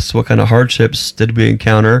that and asked what kind of hardships did we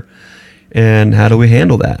encounter, and how do we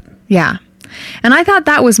handle that? Yeah. And I thought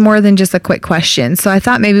that was more than just a quick question. So I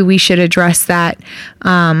thought maybe we should address that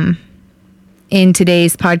in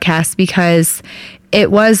today's podcast, because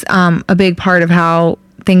it was a big part of how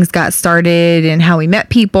things got started and how we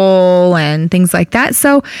met people and things like that.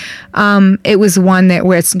 So it was one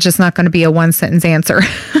where it's just not going to be a one sentence answer.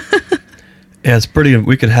 Yeah, it's pretty.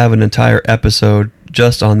 We could have an entire episode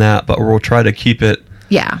just on that, but we'll try to keep it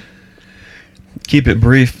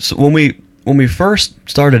brief. So when we first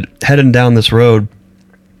started heading down this road,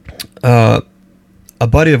 a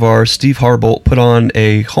buddy of ours, Steve Harbolt, put on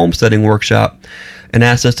a homesteading workshop and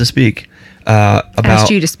asked us to speak. asked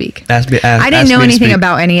you to speak. I didn't know anything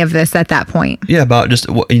about any of this at that point. Yeah, about just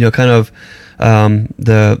kind of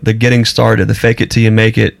the getting started, the fake it till you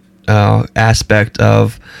make it aspect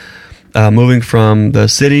of moving from the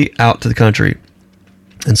city out to the country.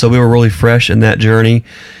 And so we were really fresh in that journey,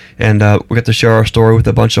 and we got to share our story with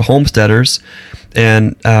a bunch of homesteaders,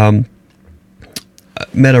 and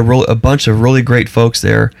met a bunch of really great folks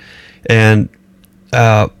there. And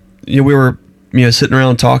we were sitting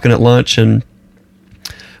around talking at lunch, and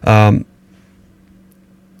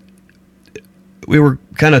we were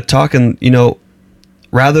kind of talking,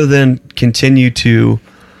 rather than continue to,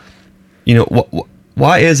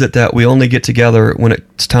 why is it that we only get together when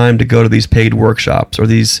it's time to go to these paid workshops or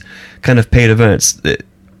these kind of paid events?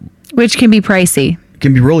 Which can be pricey.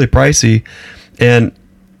 Can be really pricey. And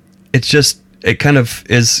it kind of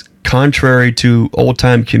is contrary to old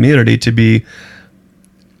time community to be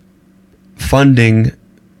funding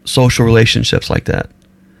social relationships like that.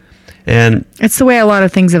 And it's the way a lot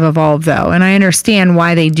of things have evolved, though, and I understand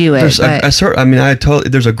why they do it.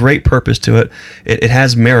 There's a great purpose to it. It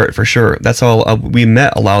has merit for sure. That's how we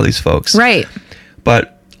met a lot of these folks, right?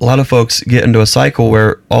 But a lot of folks get into a cycle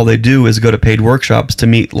where all they do is go to paid workshops to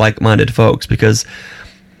meet like-minded folks because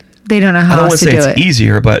they don't know how else to do it. I don't want to say it's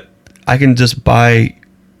easier, but I can just buy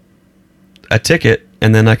a ticket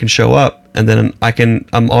and then I can show up, and then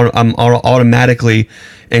I'm automatically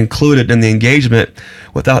included in the engagement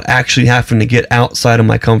without actually having to get outside of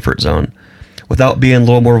my comfort zone, without being a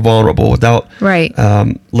little more vulnerable, without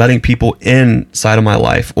letting people inside of my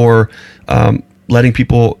life, or letting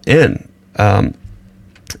people in. And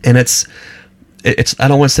it's I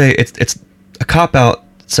don't want to say it's a cop out.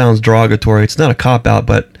 Sounds derogatory. It's not a cop out,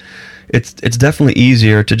 but it's definitely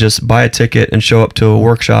easier to just buy a ticket and show up to a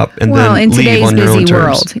workshop and then leave on your own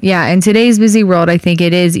terms. Yeah, in today's busy world, I think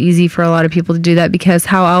it is easy for a lot of people to do that, because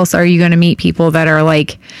how else are you going to meet people that are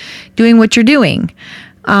like doing what you're doing?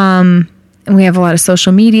 And we have a lot of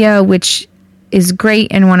social media, which is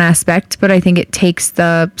great in one aspect, but I think it takes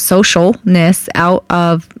the socialness out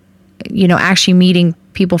of, actually meeting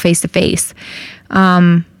people face to face.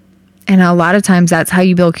 And a lot of times that's how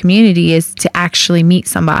you build community, is to actually meet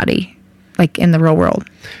somebody like in the real world.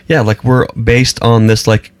 Yeah. Like we're based on this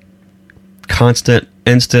like constant,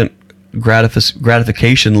 instant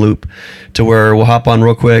gratification loop to where we'll hop on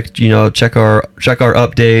real quick, check our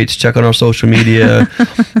updates, check on our social media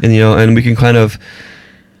and we can kind of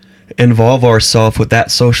involve ourselves with that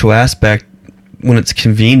social aspect when it's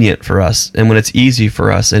convenient for us and when it's easy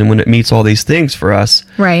for us and when it meets all these things for us.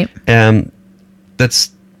 Right. And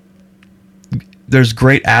there's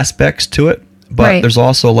great aspects to it, but there's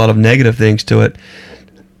also a lot of negative things to it.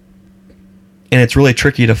 And it's really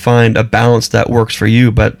tricky to find a balance that works for you.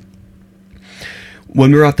 But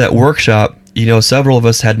when we were at that workshop, several of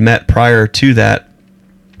us had met prior to that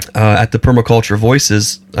at the Permaculture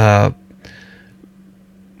Voices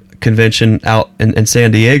convention out in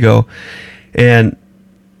San Diego. And,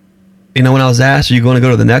 when I was asked, are you going to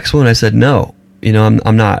go to the next one? I said, no,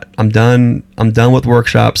 I'm not. I'm done with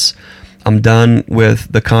workshops. I'm done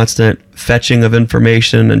with the constant fetching of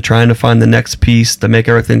information and trying to find the next piece to make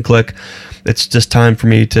everything click. It's just time for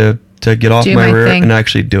me to get off my rear and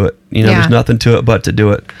actually do it. There's nothing to it but to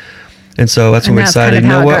do it. And so that's when we decided,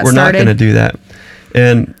 we're not going to do that.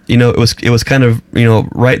 And, it was kind of,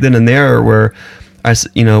 right then and there where I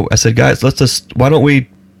said, guys,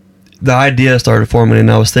 the idea started forming,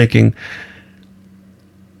 and I was thinking,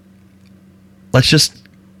 why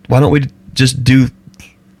don't we just do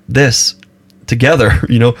this together?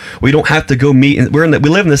 We don't have to go meet. We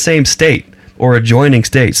live in the same state or adjoining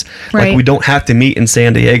states. Right. Like we don't have to meet in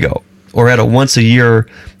San Diego or at a once a year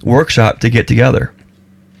workshop to get together,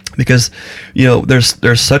 because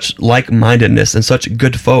there's such like-mindedness and such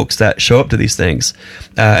good folks that show up to these things,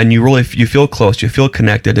 and you feel close, you feel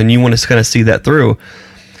connected, and you want to kind of see that through.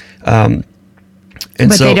 But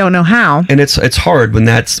they don't know how, and it's hard when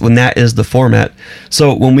that is the format.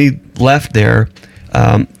 So when we left there,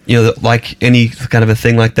 like any kind of a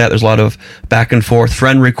thing like that, there's a lot of back and forth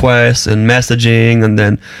friend requests and messaging, and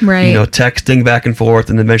then texting back and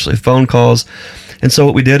forth, and eventually phone calls. And so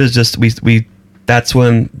what we did is just we that's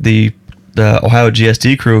when the Ohio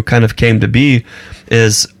GSD crew kind of came to be.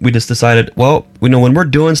 Is we just decided, well, when we're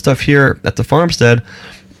doing stuff here at the farmstead,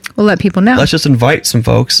 we'll let people know. Let's just invite some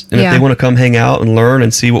folks, and if they want to come hang out and learn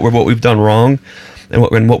and see what we've done wrong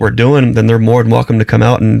and what we're doing, then they're more than welcome to come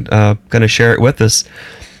out and kind of share it with us.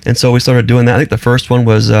 And so we started doing that. I think the first one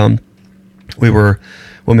was we were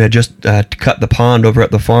when we had just cut the pond over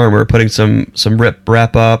at the farm. We were putting some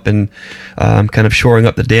wrap up and kind of shoring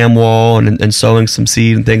up the dam wall and sowing some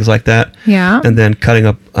seed and things like that. Yeah. And then cutting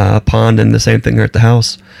up a pond, and the same thing here at the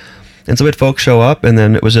house. And so we had folks show up, and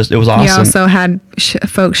then it was awesome. You also had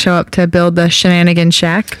folks show up to build the Shenanigan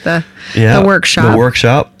Shack, the workshop. The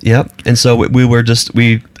workshop, yep. And so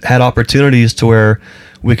we had opportunities to where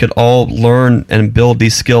we could all learn and build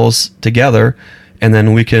these skills together, and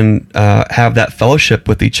then we can have that fellowship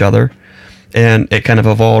with each other, and it kind of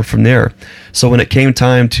evolved from there. So when it came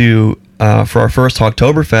time to for our first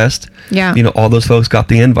Hogtoberfest, all those folks got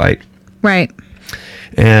the invite. Right.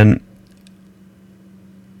 And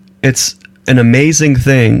it's an amazing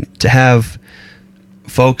thing to have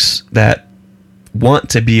folks that want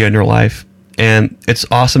to be in your life, and it's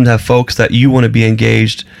awesome to have folks that you want to be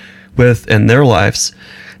engaged with in their lives.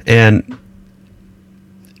 And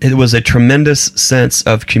it was a tremendous sense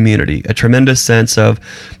of community, a tremendous sense of,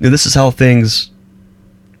 this is how things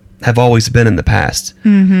have always been in the past.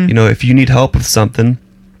 Mm-hmm. If you need help with something,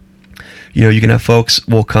 you can have folks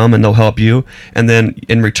will come and they'll help you, and then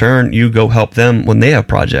in return you go help them when they have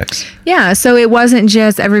projects. Yeah, so it wasn't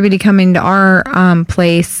just everybody coming to our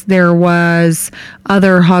place. There was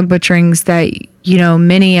other hog butcherings that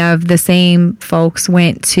many of the same folks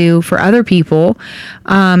went to for other people.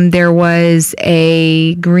 There was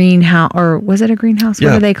a greenhouse, or was it a greenhouse?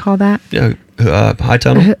 What do they call that? Yeah. High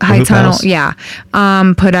tunnel. High tunnel, yeah.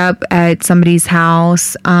 Put up at somebody's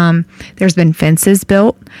house. There's been fences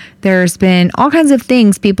built. There's been all kinds of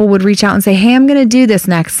things. People would reach out and say, "Hey, I'm going to do this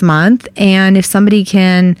next month," and if somebody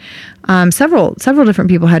can, several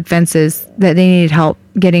different people had fences that they needed help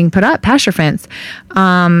getting put up, pasture fence.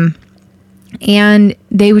 And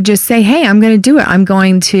they would just say, "Hey, I'm going to do it. I'm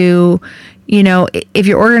going to." If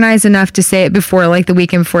you're organized enough to say it before, like the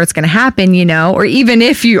weekend before it's going to happen, or even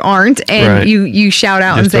if you aren't, and right. you shout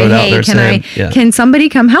out just and say, "Hey, can somebody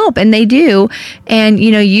come help?" And they do. And,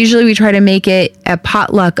 usually we try to make it a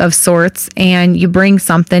potluck of sorts, and you bring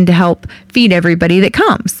something to help feed everybody that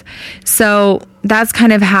comes. So that's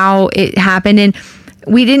kind of how it happened. And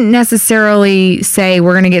we didn't necessarily say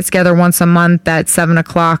we're going to get together once a month at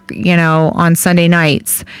 7:00, on Sunday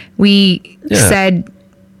nights. We said,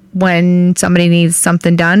 when somebody needs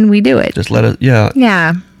something done, we do it. Just let it, yeah.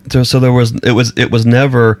 So it was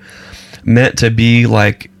never meant to be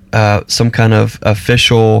like some kind of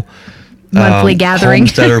official monthly gathering,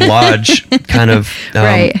 homesteader lodge kind of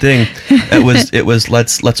thing. It was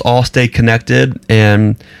let's all stay connected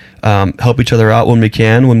and help each other out when we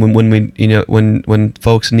can, when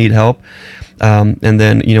folks need help, and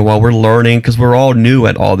then while we're learning, because we're all new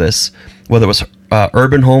at all this, whether it was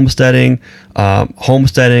urban homesteading,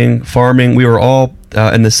 farming, we were all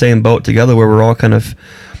in the same boat together, where we're all kind of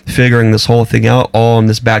figuring this whole thing out, all in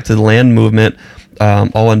this back to the land movement,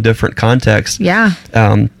 all in different contexts. Yeah.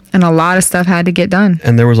 And a lot of stuff had to get done.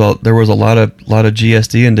 And there was a lot of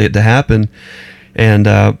GSD and to happen. And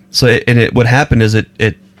what happened is it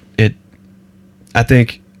I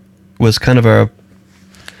think was kind of a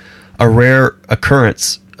rare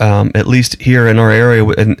occurrence, at least here in our area,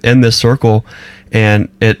 in this circle, and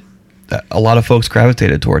a lot of folks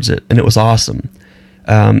gravitated towards it, and it was awesome.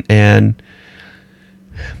 And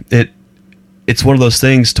it's one of those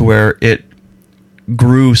things to where it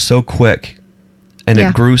grew so quick, and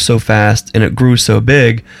it grew so fast, and it grew so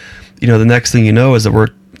big. The next thing you know is that we're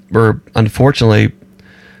unfortunately,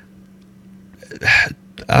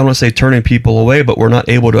 I don't want to say turning people away, but we're not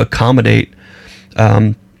able to accommodate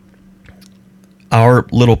our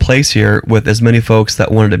little place here with as many folks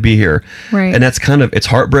that wanted to be here. Right. And that's it's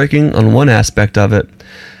heartbreaking on one aspect of it.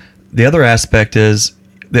 The other aspect is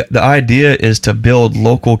the idea is to build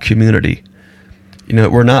local community.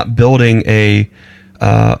 We're not building a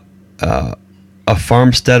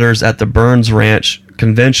farmsteaders at the Burns Ranch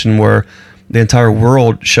convention where the entire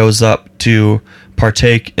world shows up to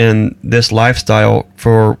partake in this lifestyle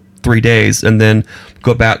for 3 days and then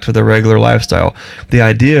go back to their regular lifestyle. The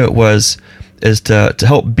idea is to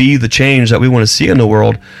help be the change that we want to see in the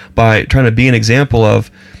world by trying to be an example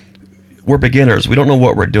of, we're beginners. We don't know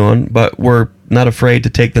what we're doing, but we're not afraid to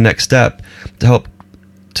take the next step to help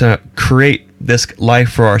to create this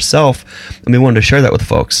life for ourselves. And we wanted to share that with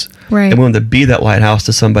folks. Right. And we wanted to be that lighthouse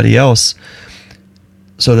to somebody else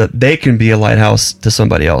so that they can be a lighthouse to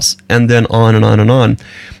somebody else. And then on and on and on.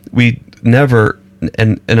 We never,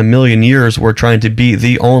 in a million years, we're trying to be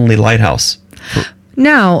the only lighthouse.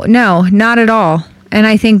 No, not at all. And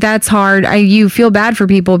I think that's hard. You feel bad for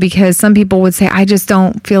people because some people would say, I just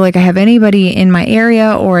don't feel like I have anybody in my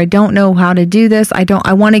area, or I don't know how to do this.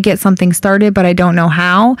 I want to get something started, but I don't know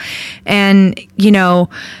how. And,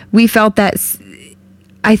 we felt that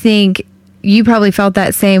I think you probably felt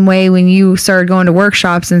that same way when you started going to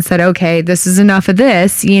workshops and said, okay, this is enough of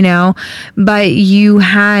this, but you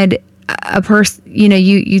had a person,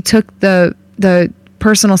 you took the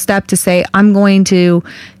personal step to say, I'm going to,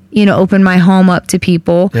 open my home up to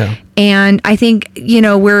people. Yeah. And I think,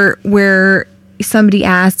 where somebody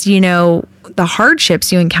asked, the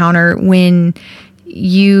hardships you encounter when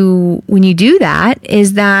you do that,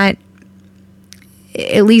 is that,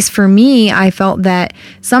 at least for me, I felt that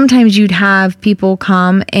sometimes you'd have people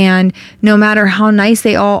come, and no matter how nice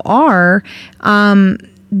they all are,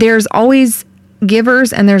 there's always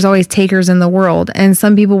givers and there's always takers in the world. And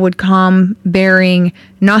some people would come bearing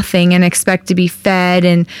nothing and expect to be fed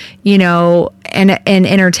and, and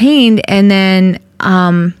entertained, and then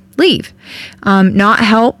leave, not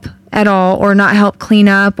help at all, or not help clean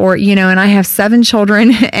up, or, and I have 7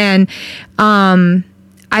 children, and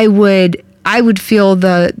I would feel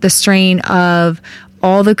the strain of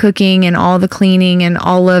all the cooking and all the cleaning and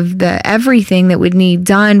all of the everything that would need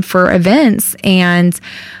done for events. And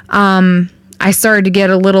I started to get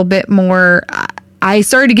a little bit more. I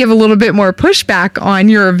started to give a little bit more pushback on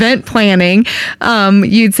your event planning.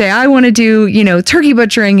 You'd say, I want to do, turkey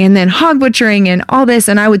butchering and then hog butchering and all this.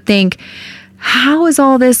 And I would think, how is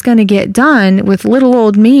all this going to get done with little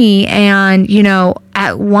old me? And,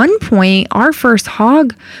 at one point, our first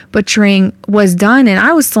hog butchering was done, and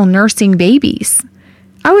I was still nursing babies.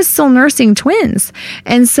 I was still nursing twins.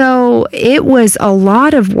 And so it was a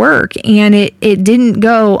lot of work, and it didn't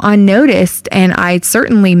go unnoticed. And I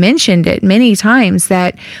certainly mentioned it many times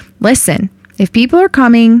that, listen, if people are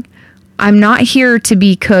coming, I'm not here to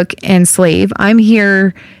be cook and slave. I'm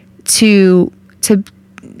here to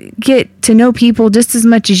get to know people just as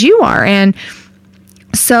much as you are. And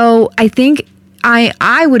so I think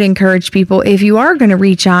I would encourage people, if you are going to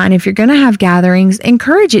reach out and if you're going to have gatherings,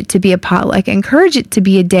 encourage it to be a potluck, encourage it to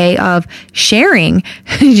be a day of sharing.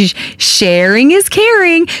 Sharing is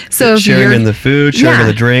caring. So if sharing in the food, sharing in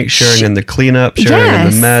the drink, sharing in the cleanup, sharing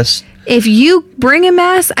in the mess. If you bring a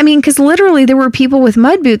mess, because literally there were people with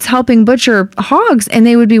mud boots helping butcher hogs, and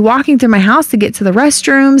they would be walking through my house to get to the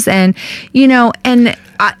restrooms, and, and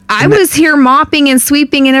I was here mopping and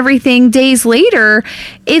sweeping and everything days later.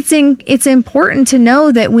 It's important to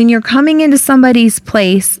know that when you're coming into somebody's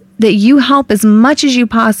place, that you help as much as you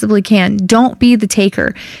possibly can. Don't be the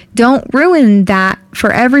taker. Don't ruin that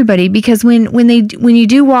for everybody, because when you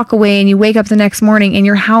do walk away and you wake up the next morning and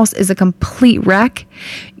your house is a complete wreck,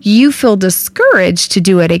 you feel discouraged to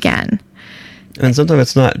do it again. And sometimes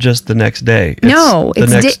it's not just the next day. It's no,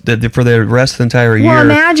 it's for the rest of the entire year. Well,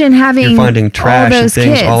 imagine having you're finding trash and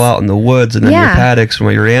things kids all out in the woods, and then your paddocks and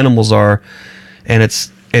where your animals are, and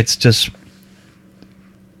it's just.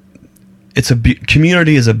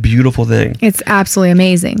 Community is a beautiful thing. It's absolutely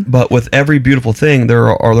amazing. But with every beautiful thing, there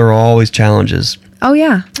are always challenges. Oh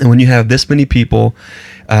yeah. And when you have this many people,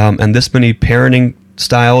 and this many parenting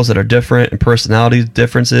styles that are different and personality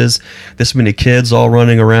differences, this many kids all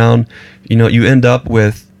running around, you end up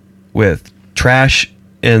with trash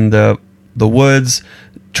in the woods,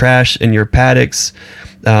 trash in your paddocks,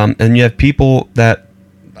 and you have people that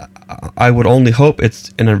I would only hope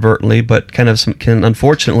it's inadvertently, but can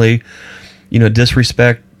unfortunately,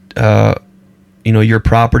 disrespect, your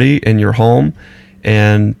property and your home,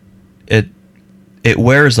 and it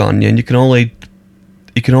wears on you, and you can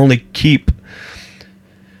only keep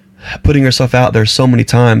putting yourself out there so many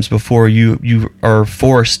times before you are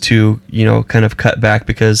forced to, kind of cut back,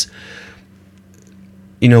 because,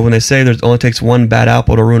 when they say there's only takes one bad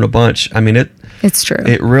apple to ruin a bunch, it's true.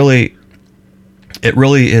 It really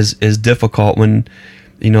is difficult when,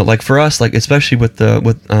 like for us, like especially with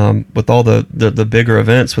all the bigger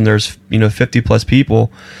events, when there's 50 plus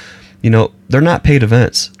people, they're not paid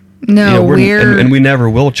events. No, and we never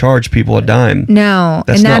will charge people a dime. No,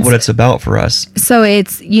 that's not what it's about for us. So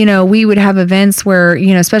it's, we would have events where,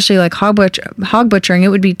 especially like hog butchering, it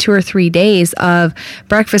would be 2 or 3 days of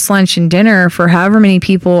breakfast, lunch, and dinner for however many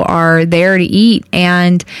people are there to eat.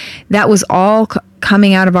 And that was all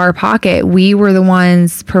coming out of our pocket. We were the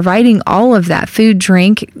ones providing all of that food,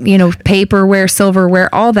 drink, paperware,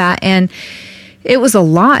 silverware, all that. And it was a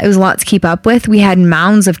lot. It was a lot to keep up with. We had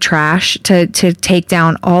mounds of trash to take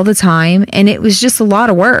down all the time. And it was just a lot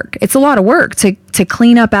of work. It's a lot of work to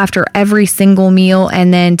clean up after every single meal,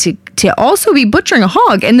 and then to also be butchering a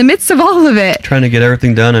hog in the midst of all of it. Trying to get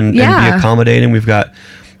everything done and be accommodating. We've got,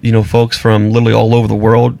 folks from literally all over the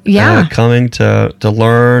world coming to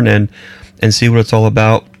learn and see what it's all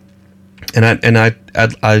about. And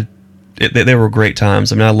they were great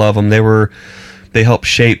times. I love them. They help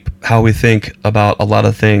shape how we think about a lot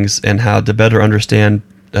of things and how to better understand,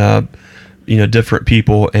 different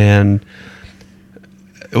people, and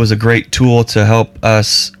it was a great tool to help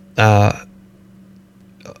us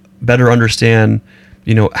better understand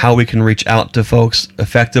how we can reach out to folks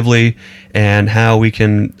effectively, and how we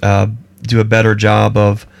can do a better job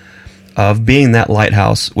of being that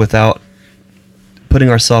lighthouse without putting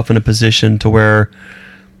ourselves in a position to where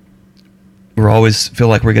we always feel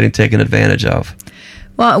like we're getting taken advantage of.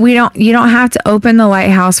 Well, you don't have to open the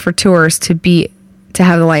lighthouse for tours to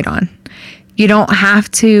have the light on. You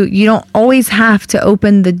don't always have to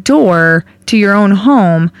open the door to your own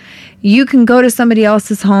home. You can go to somebody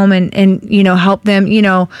else's home and help them.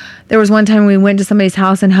 There was one time we went to somebody's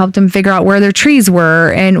house and helped them figure out where their trees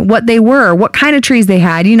were and what they were, what kind of trees they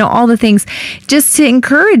had, all the things, just to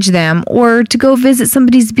encourage them, or to go visit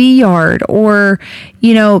somebody's bee yard, or,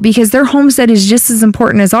 because their homestead is just as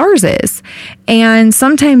important as ours is. And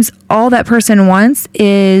sometimes all that person wants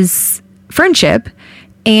is friendship,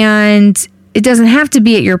 and it doesn't have to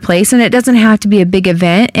be at your place, and it doesn't have to be a big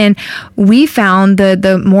event. And we found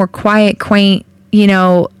the more quiet, quaint,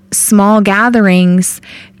 small gatherings,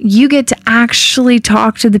 you get to actually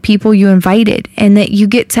talk to the people you invited, and that you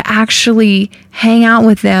get to actually hang out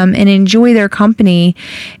with them and enjoy their company.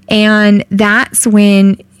 And that's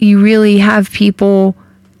when you really have people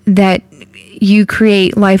that you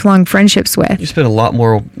create lifelong friendships with. You spend a lot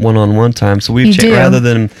more one-on-one time. So we've rather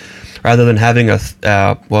than having it's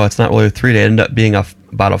not really a 3-day, it ended up being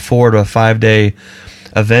about a 4 to a 5 day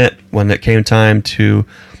event when it came time to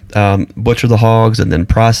butcher the hogs and then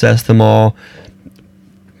process them all,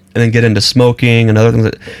 and then get into smoking and other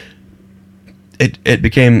things. It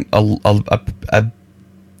became a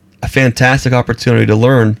fantastic opportunity to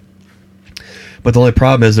learn, but the only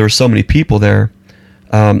problem is there were so many people there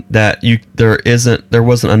that there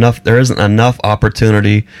isn't enough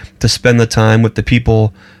opportunity to spend the time with the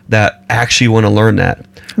people that actually want to learn that.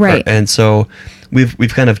 Right. And so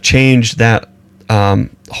we've kind of changed that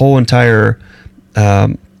whole entire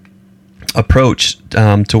approach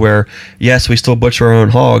to where, yes, we still butcher our own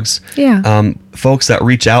hogs. Yeah. Folks that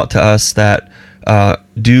reach out to us that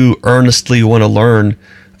do earnestly want to learn,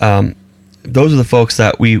 those are the folks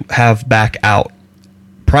that we have back out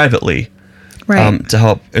privately. Right. To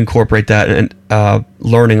help incorporate that and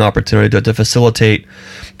learning opportunity to facilitate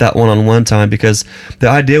that one-on-one time, because the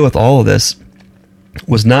idea with all of this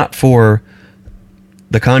was not for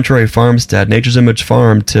the Contrary Farmstead, Nature's Image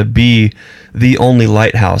Farm, to be the only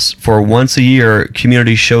lighthouse. For once a year,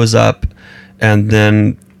 community shows up and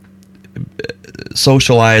then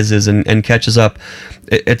socializes and catches up.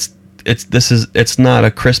 It's not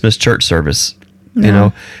a Christmas church service.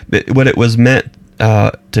 No. What it was meant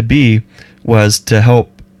to be was to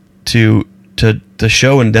help to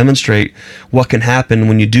show and demonstrate what can happen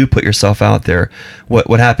when you do put yourself out there,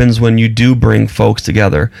 what happens when you do bring folks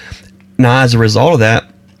together. Now, as a result of that,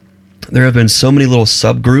 there have been so many little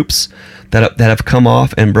subgroups that have come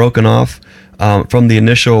off and broken off from the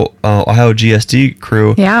initial Ohio GSD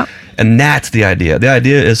crew. Yeah. And that's the idea. The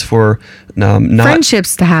idea is for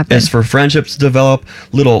friendships to happen. It's for friendships to develop,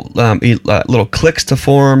 little cliques to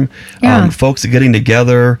form, folks getting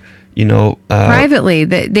together, privately.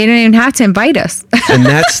 They don't even have to invite us. and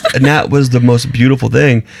that was the most beautiful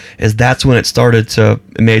thing, is that's when it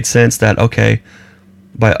made sense that, okay,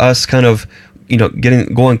 by us kind of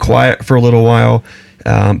going quiet for a little while,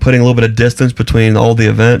 putting a little bit of distance between all the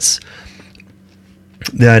events,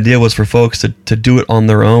 the idea was for folks to do it on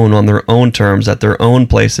their own terms, at their own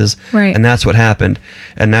places. Right. And that's what happened.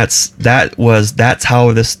 And that's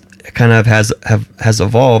how this kind of has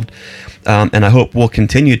evolved. And I hope will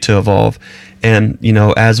continue to evolve. And,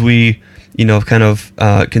 as we, kind of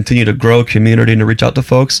continue to grow community and to reach out to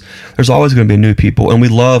folks, there's always going to be new people. And we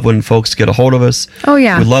love when folks get a hold of us. Oh,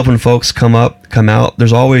 yeah. We love when folks come out.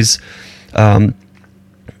 There's always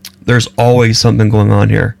something going on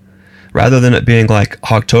here. Rather than it being like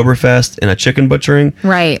Oktoberfest and a chicken butchering,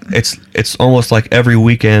 right? It's almost like every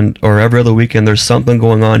weekend or every other weekend there's something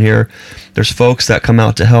going on here. There's folks that come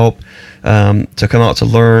out to help, to come out to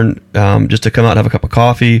learn, just to come out and have a cup of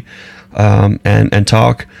coffee, and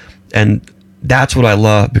talk. And that's what I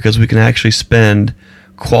love, because we can actually spend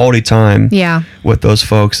quality time with those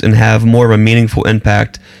folks and have more of a meaningful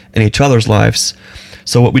impact in each other's lives.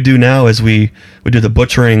 So what we do now is we do the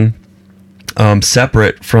butchering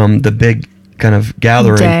separate from the big kind of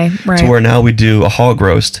gathering day, right. To where now we do a hog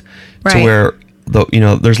roast, right. To where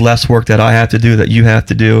there's less work that I have to do that you have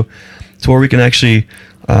to do, to where we can actually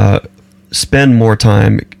spend more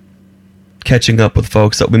time catching up with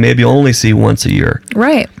folks that we maybe only see once a year.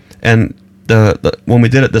 Right. And the when we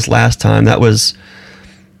did it this last time, that was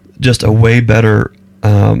just a way better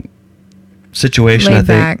situation, Laid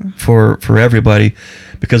I think, back. for everybody,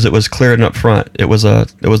 because it was cleared up front. It was the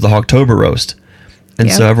Hogtober roast. And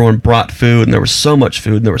Yep. so everyone brought food, and there was so much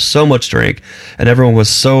food, and there was so much drink, and everyone was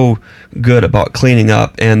so good about cleaning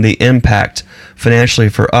up, and the impact financially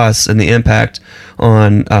for us and the impact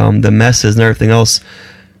on the messes and everything else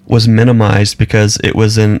was minimized because it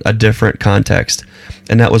was in a different context.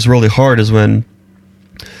 And that was really hard, is when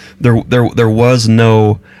there was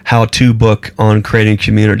no how-to book on creating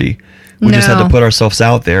community. We just had to No. put ourselves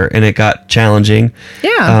out there, and it got challenging.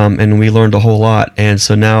 Yeah. And we learned a whole lot. And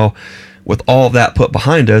so now, with all of that put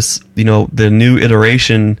behind us, the new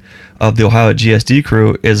iteration of the Ohio GSD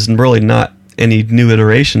crew is really not any new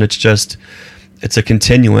iteration. It's a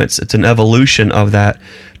continuance. It's an evolution of that,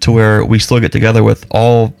 to where we still get together with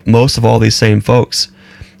most of all these same folks.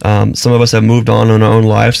 Some of us have moved on in our own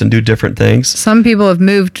lives and do different things. Some people have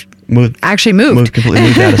moved. Completely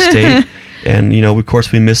moved out of state. And, of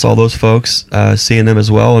course, we miss all those folks, seeing them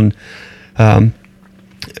as well. And,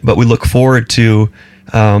 but we look forward to,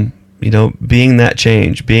 being that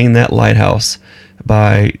change, being that lighthouse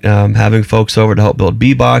by having folks over to help build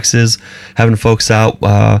bee boxes, having folks out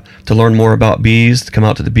to learn more about bees, to come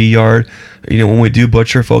out to the bee yard. When we do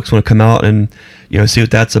butcher, folks want to come out and, see what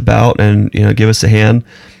that's about and, give us a hand.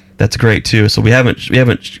 That's great too. So we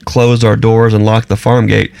haven't closed our doors and locked the farm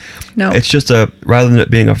gate. No. It's just rather than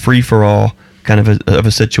it being a free for all kind of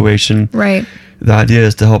a situation. Right. The idea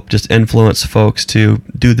is to help just influence folks to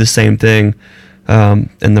do the same thing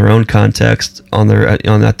in their own context,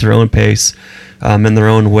 at their own pace, in their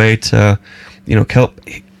own way, to help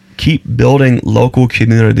keep building local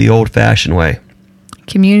community the old-fashioned way.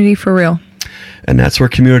 Community for real. And that's where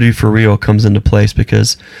community for real comes into place,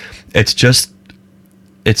 because it's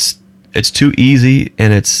too easy,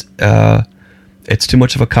 and it's too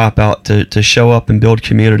much of a cop-out to show up and build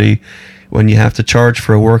community when you have to charge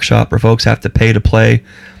for a workshop or folks have to pay to play.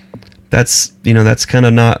 That's kind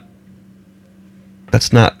of not.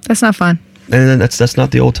 That's not fun. And that's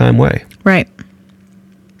not the old time way. Right.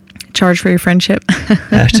 Charge for your friendship.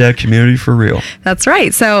 Hashtag community for real. That's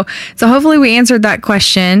right. So hopefully we answered that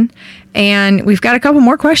question, and we've got a couple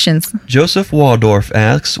more questions. Joseph Waldorf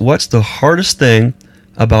asks, what's the hardest thing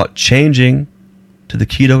about changing to the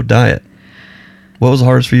keto diet? What was the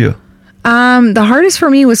hardest for you? The hardest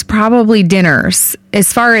for me was probably dinners.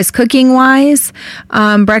 As far as cooking wise,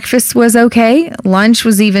 breakfast was okay. Lunch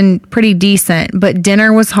was even pretty decent, but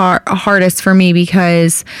dinner was hardest for me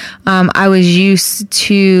because I was used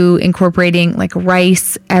to incorporating like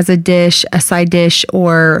rice as a dish, a side dish,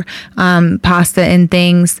 or pasta and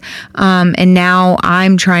things. And now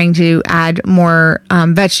I'm trying to add more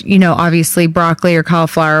obviously broccoli or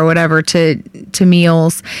cauliflower or whatever to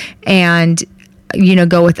meals, and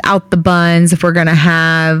go without the buns if we're going to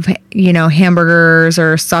have, hamburgers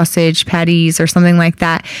or sausage patties or something like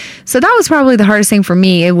that. So that was probably the hardest thing for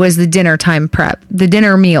me. It was the dinner time prep, the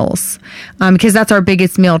dinner meals, because that's our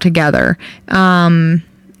biggest meal together.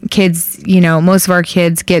 Kids, most of our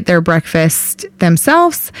kids get their breakfast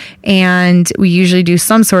themselves, and we usually do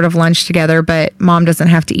some sort of lunch together, but mom doesn't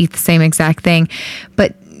have to eat the same exact thing.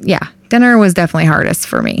 But yeah, dinner was definitely hardest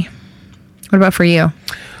for me. What about for you?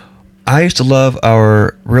 I used to love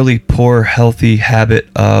our really poor, healthy habit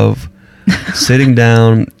of sitting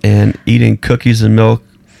down and eating cookies and milk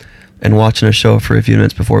and watching a show for a few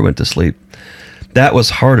minutes before we went to sleep. That was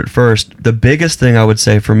hard at first. The biggest thing I would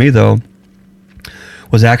say for me, though,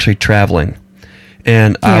 was actually traveling.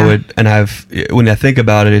 And Yeah. when I think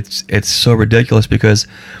about it, it's so ridiculous because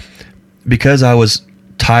I was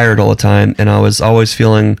tired all the time and I was always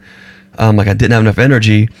feeling like I didn't have enough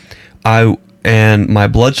energy. And my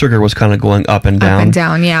blood sugar was kind of going up and down. Up and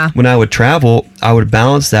down, yeah. When I would travel, I would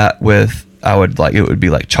balance that with, it would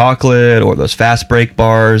be like chocolate or those fast break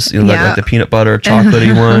bars, like the peanut butter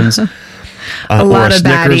chocolatey ones. A lot or of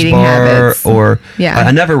bad Snickers eating bar, habits. Or Yeah.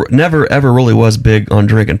 I never ever really was big on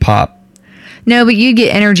drinking pop. No, but you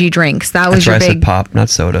get energy drinks. That was That's right, your I big. said pop,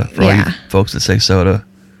 not soda. For all Yeah. you folks that say soda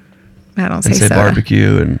I don't say and say soda.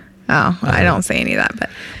 barbecue and. Oh, I don't say any of that,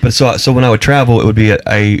 But so when I would travel, it would be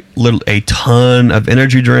a ton of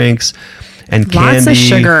energy drinks and candy. Lots of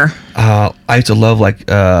sugar. I used to love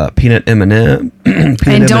peanut M&M. and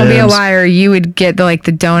don't be a liar. You would get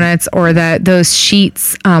the donuts or those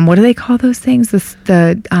sheets. What do they call those things?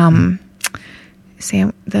 The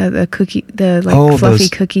cookie, fluffy those,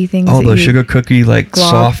 cookie things. Oh, those sugar cookie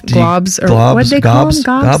globs, what they call them?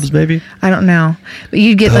 Gobs, maybe. I don't know, but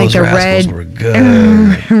you'd get Those the rascals red, were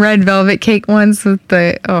good. red velvet cake ones with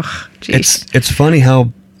the geez. It's funny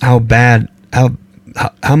how many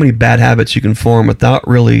bad habits you can form without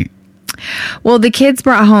really Well, the kids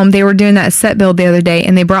brought home, they were doing that set build the other day,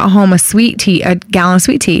 and they brought home a gallon of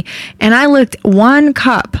sweet tea. And I looked, 1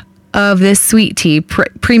 cup of this sweet tea,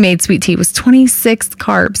 pre-made sweet tea, was 26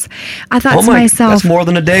 carbs. I thought to myself, that's more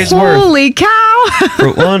than a day's worth. Holy cow.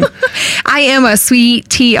 Fruit one. I am a sweet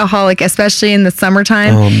tea-aholic, especially in the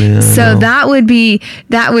summertime. Oh, man. So that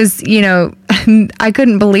was, I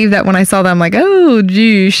couldn't believe that when I saw that. I'm like, oh,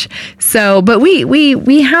 geesh. So, but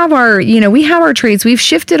we have our treats. We've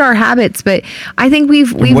shifted our habits, but I think we've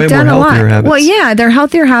done a lot. Habits. Well, yeah, they're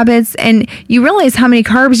healthier habits, and you realize how many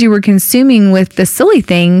carbs you were consuming with the silly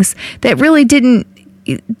things that really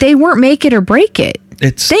they weren't make it or break it.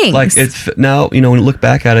 It's things. Like it's now, when you look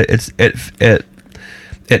back at it,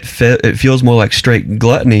 it feels more like straight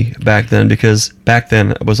gluttony back then, because back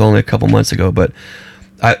then it was only a couple months ago, but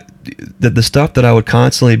the stuff that I would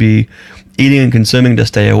constantly be eating and consuming to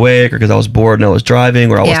stay awake, or because I was bored and I was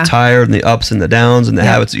driving, or I was tired, and the ups and the downs and the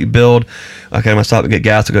habits that you build. Okay, I'm gonna stop and get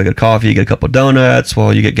gas. I go get coffee, you get a couple of donuts.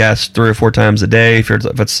 Well, you get gas 3 or 4 times a day. If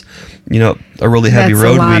it's a really heavy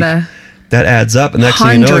road week, that adds up. And next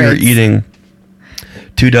thing you know, you're eating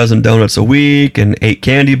 2 dozen donuts a week and 8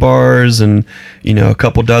 candy bars and a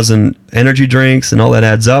couple dozen energy drinks, and all that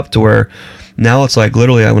adds up to where now it's like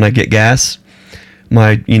literally when I get gas,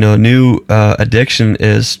 my new addiction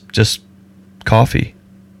is just coffee.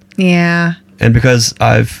 Yeah. And because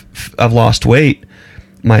I've lost weight,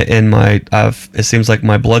 it seems like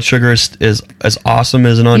my blood sugar is as awesome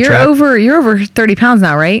as an on track. You're over 30 pounds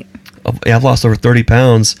now, right? Yeah, I've lost over 30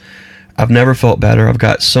 pounds. I've never felt better. I've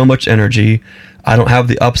got so much energy. I don't have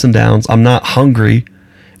the ups and downs. I'm not hungry.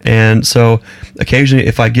 And so occasionally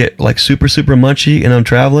if I get like super, super munchy and I'm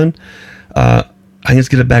traveling, I can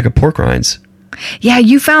just get a bag of pork rinds. Yeah,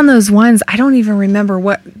 you found those ones. I don't even remember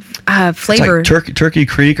what flavor. It's like Turkey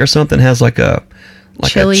Creek or something has like a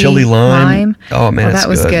chili lime. Oh man, that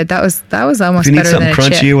was good. That was almost if you need better something than a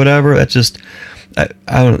crunchy chip. or whatever. That's just I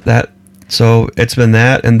don't that. So it's been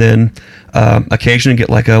that, and then occasionally get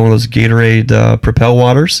like one of those Gatorade Propel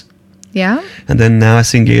waters. Yeah. And then now I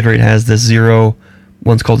seen Gatorade has this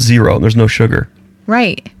one's called Zero, and there's no sugar.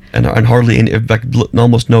 Right. And hardly any, like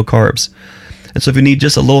almost no carbs. And so if you need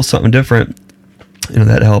just a little something different,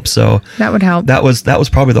 that helps. So that would help. That was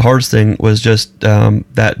probably the hardest thing, was just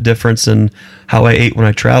that difference in how I ate when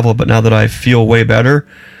I travel. But now that I feel way better,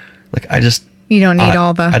 like you don't need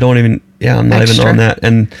all the. I don't even. Yeah, I'm not even on that.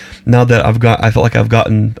 And now that I feel like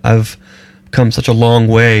I've come such a long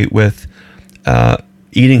way with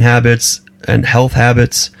eating habits and health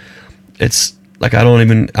habits. It's like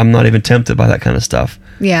I'm not even tempted by that kind of stuff.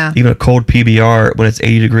 Yeah. Even a cold PBR when it's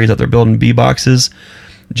 80 degrees out there building bee boxes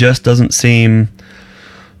just doesn't seem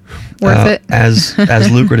worth it as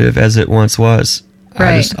lucrative as it once was.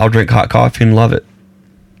 Right. I'll drink hot coffee and love it.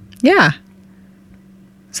 Yeah.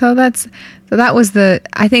 So that was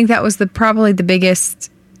I think that was probably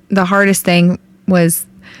the hardest thing was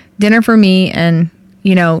dinner for me and,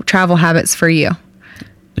 travel habits for you.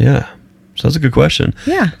 Yeah. So that's a good question.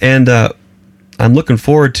 Yeah. And I'm looking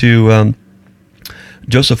forward to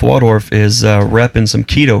Joseph Waldorf is repping some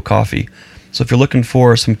keto coffee. So if you're looking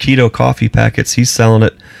for some keto coffee packets, he's selling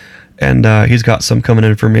it, and he's got some coming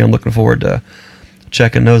in for me. I'm looking forward to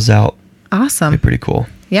checking those out. Awesome. Be pretty cool.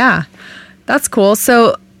 Yeah, that's cool.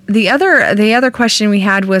 So the other question we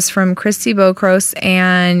had was from Christy Bocros,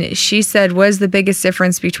 and she said, "What is the biggest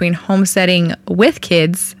difference between homesteading with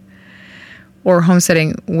kids or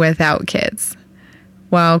homesteading without kids?"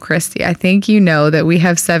 Well, Christy, I think you know that we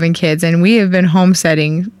have 7 kids, and we have been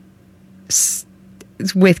homesteading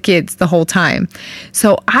with kids the whole time.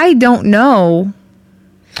 So I don't know.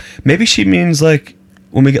 Maybe she means like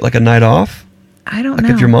when we get like a night off. I don't know.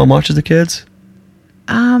 Like if your mom watches the kids.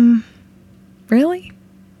 Really?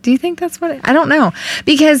 Do you think that's what I don't know.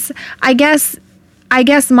 Because I guess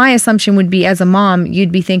my assumption would be, as a mom,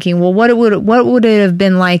 you'd be thinking, well, what would it have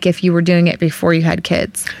been like if you were doing it before you had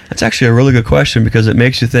kids? That's actually a really good question, because it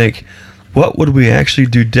makes you think, what would we actually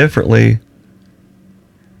do differently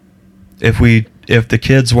if the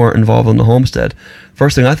kids weren't involved in the homestead?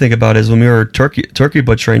 First thing I think about is when we were turkey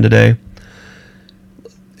butchering today,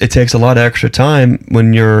 it takes a lot of extra time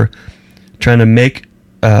when you're trying to make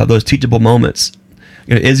those teachable moments.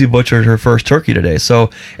 Izzy butchered her first turkey today, so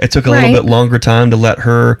it took a little bit longer time to let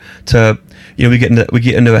her we get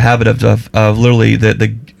into a habit of literally the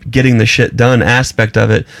getting the shit done aspect of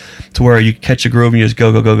it, to where you catch a groove and you just go,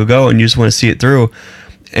 and you just want to see it through.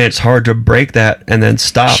 And it's hard to break that and then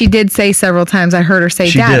stop. She did say several times, I heard her say,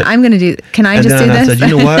 "Dad, I'm going to do, can I just do this?" I said,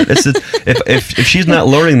 you know what? If she's not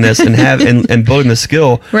learning this and building the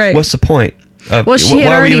skill, what's the point? Well, she had why are we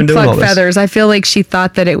already even doing all plucked this? feathers. I feel like she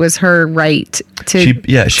thought that it was her right to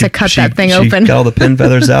cut that thing She open. got all the pin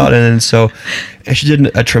feathers out, and she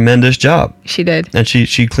did a tremendous job. She did. And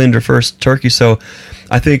she cleaned her first turkey. So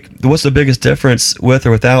I think what's the biggest difference with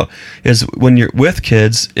or without is when you're with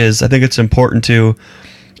kids is I think it's important to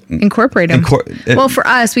incorporate them. Well, for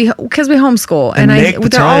us, because we homeschool, and make the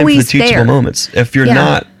they're time always for the teachable there. moments. If you're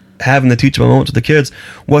not having the teachable moments with the kids,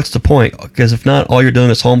 what's the point? Because if not, all you're doing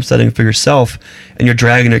is homesteading for yourself, and you're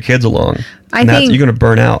dragging your kids along. I think you're going to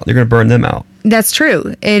burn out. You're going to burn them out. That's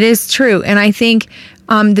true. It is true, and I think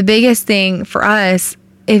the biggest thing for us,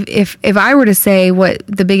 if I were to say what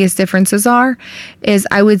the biggest differences are, is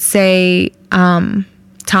I would say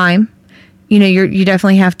time. You know, you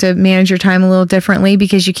definitely have to manage your time a little differently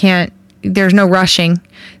because you can't. There's no rushing.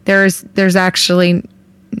 There's actually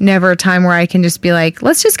never a time where I can just be like,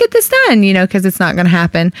 let's just get this done, you know, because it's not going to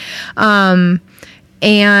happen.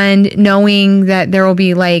 And knowing that there will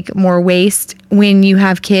be like more waste when you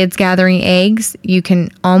have kids gathering eggs, you can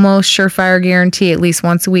almost surefire guarantee at least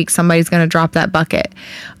once a week somebody's going to drop that bucket.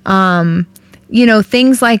 You know,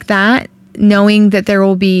 things like that, knowing that there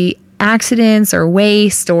will be accidents or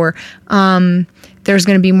waste or there's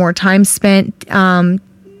going to be more time spent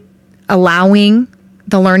allowing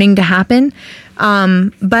the learning to happen.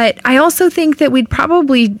 But I also think that we would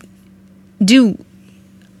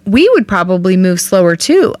probably move slower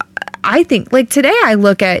too. I think like today I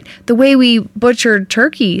look at the way we butchered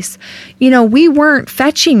turkeys. You know, we weren't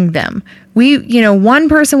fetching them. One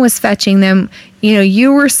person was fetching them. You know,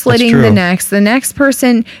 you were slitting the next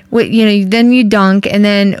person, then you dunk. And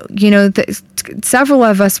then, several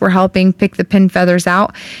of us were helping pick the pin feathers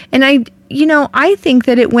out. And I think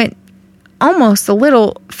that it went almost a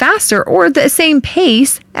little faster or the same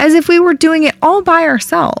pace as if we were doing it all by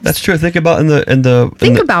ourselves. That's true. Think about in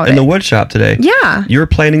the wood shop today. Yeah. You're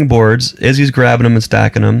planing boards. Izzy's grabbing them and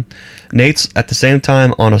stacking them. Nate's at the same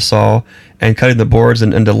time on a saw and cutting the boards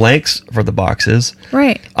into lengths for the boxes.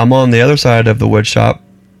 Right. I'm on the other side of the wood shop,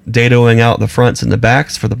 dadoing out the fronts and the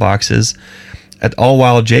backs for the boxes. All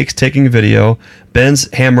while Jake's taking video,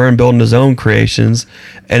 Ben's hammering, building his own creations.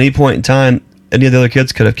 Any point in time, any of the other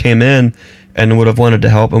kids could have came in and would have wanted to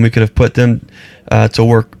help, and we could have put them to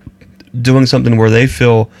work doing something where they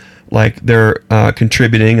feel like they're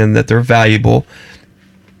contributing and that they're valuable.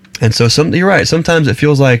 And so you're right. Sometimes it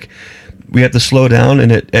feels like we have to slow down,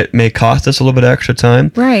 and it may cost us a little bit of extra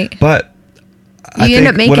time. Right. But you end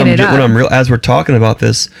up making it up. As we're talking about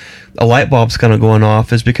this, a light bulb's kind of going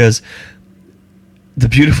off is because the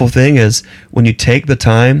beautiful thing is when you take the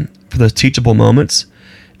time for those teachable moments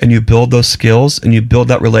and you build those skills and you build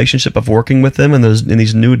that relationship of working with them in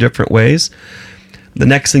these new different ways, the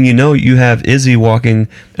next thing you know, you have Izzy walking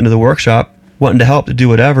into the workshop wanting to help to do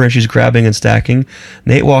whatever, and she's grabbing and stacking.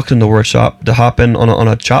 Nate walks into the workshop to hop in on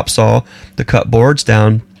a chop saw to cut boards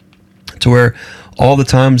down, to where all the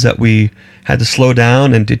times that we had to slow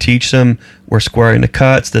down and to teach them, we're squaring the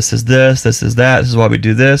cuts, this is this is that, this is why we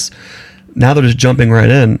do this. Now they're just jumping right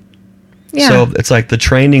in. Yeah. So it's like the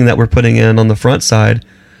training that we're putting in on the front side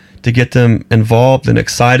to get them involved and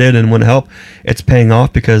excited and want to help, it's paying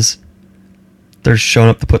off because they're showing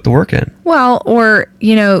up to put the work in. Well, or,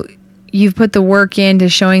 you've put the work into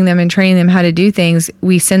showing them and training them how to do things.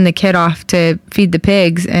 We send the kid off to feed the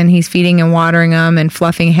pigs, and he's feeding and watering them and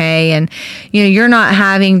fluffing hay. And, you're not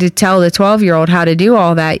having to tell the 12-year-old how to do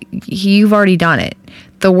all that. You've already done it.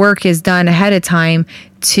 The work is done ahead of time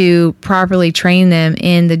to properly train them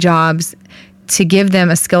in the jobs, to give them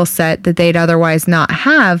a skill set that they'd otherwise not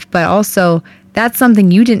have. But also, that's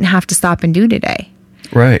something you didn't have to stop and do today.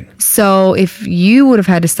 Right. So if you would have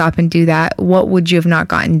had to stop and do that, what would you have not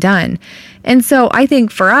gotten done? And so I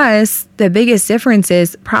think for us, the biggest difference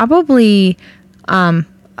is probably, well,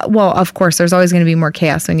 of course, there's always going to be more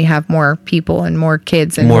chaos when you have more people and more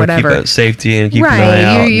kids and more whatever. Keep safety and keep right. an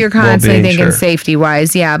eye out. You're constantly thinking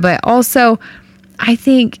safety-wise, yeah. But also, I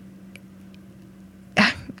think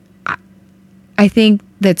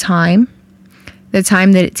the time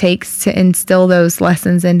that it takes to instill those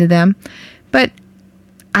lessons into them, but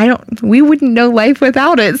we wouldn't know life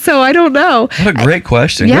without it. So I don't know. What a great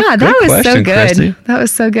question. Yeah, that was so good. Christy. That was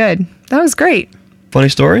so good. That was great. Funny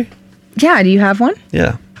story? Yeah. Do you have one?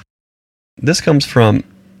 Yeah. This comes from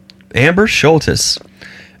Amber Schultes.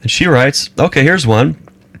 And she writes, okay, here's one.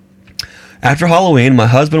 After Halloween, my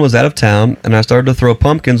husband was out of town, and I started to throw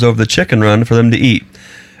pumpkins over the chicken run for them to eat,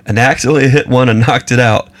 and accidentally hit one and knocked it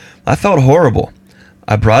out. I felt horrible.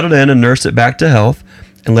 I brought it in and nursed it back to health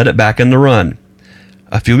and let it back in the run.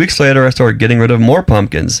 A few weeks later, I started getting rid of more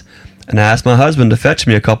pumpkins, and I asked my husband to fetch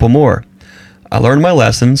me a couple more. I learned my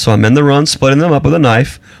lesson, so I'm in the run splitting them up with a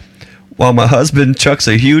knife. while my husband chucks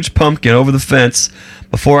a huge pumpkin over the fence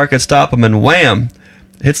before I could stop him, and wham!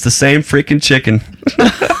 Hits the same freaking chicken.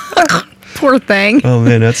 Poor thing. Oh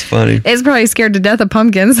man, that's funny. It's probably scared to death of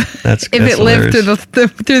pumpkins. That's if it lived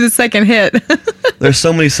through the second hit. There's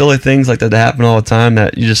so many silly things like that happen all the time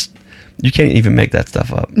that you can't even make that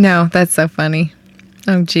stuff up. No, that's so funny.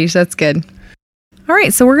 Oh geez, that's good. All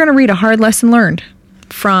right, so we're going to read a hard lesson learned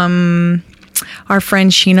from our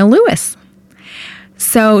friend Sheena Lewis.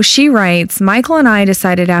 So she writes, Michael and I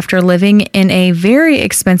decided after living in a very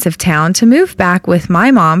expensive town to move back with my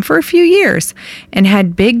mom for a few years and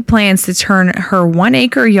had big plans to turn her 1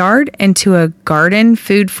 acre yard into a garden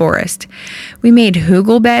food forest. We made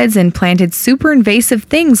hugel beds and planted super invasive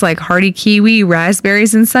things like hardy kiwi,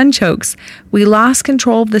 raspberries, and sunchokes. We lost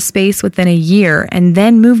control of the space within a year and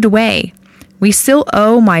then moved away. We still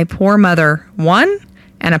owe my poor mother, 1,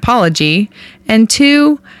 an apology, and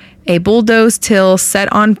 2, a bulldoze till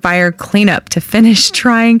set on fire cleanup to finish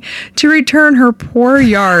trying to return her poor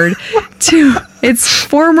yard to its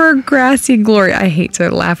former grassy glory. I hate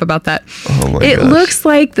to laugh about that. Oh my It gosh. looks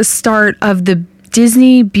like the start of the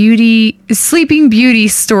Disney Sleeping Beauty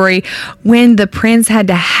story when the prince had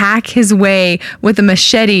to hack his way with a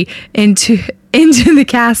machete into the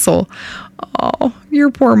castle. Oh,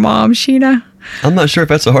 your poor mom, Sheena. I'm not sure if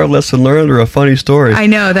that's a hard lesson learned or a funny story. I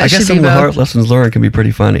know, that I guess should some be of the both. hard lessons learned can be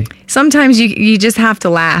pretty funny. Sometimes you just have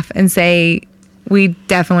to laugh and say, we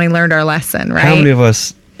definitely learned our lesson, right? How many of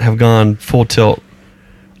us have gone full tilt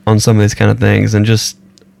on some of these kind of things and just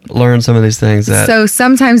learned some of these things that... So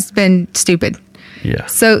sometimes it's been stupid. Yeah.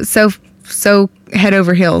 So head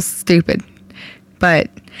over heels stupid.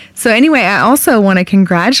 But so anyway, I also want to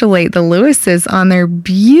congratulate the Lewises on their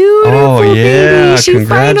beautiful baby. She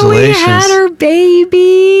finally had her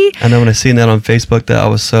baby. I know when I seen that on Facebook that I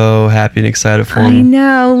was so happy and excited for I them.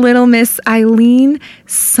 know. Little Miss Eileen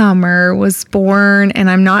Summer was born, and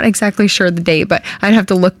I'm not exactly sure the date, but I'd have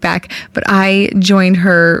to look back. But I joined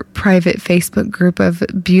her private Facebook group of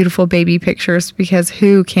beautiful baby pictures because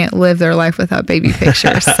who can't live their life without baby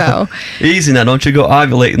pictures? So Easy now. Don't you go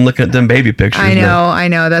ovulate and look at them baby pictures. I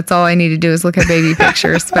know. That's all I need to do is look at baby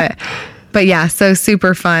pictures. But yeah, so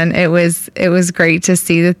super fun. It was great to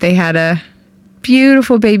see that they had a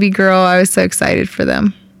beautiful baby girl. I was so excited for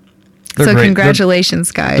them. They're great.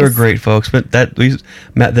 Congratulations, guys. They're great folks. But we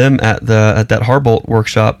met them at that Harbolt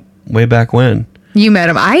workshop way back when. You met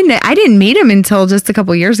them. I didn't meet them until just a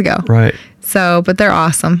couple years ago. Right. So, but they're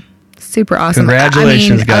awesome. Super awesome.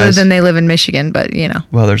 Congratulations, guys. Other than they live in Michigan, but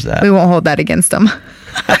Well, there's that. we won't hold that against them.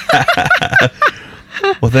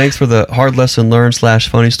 Well, thanks for the hard lesson learned /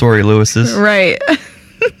 funny story, Lewis's. Right.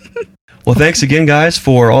 Well, thanks again, guys,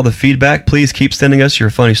 for all the feedback. Please keep sending us your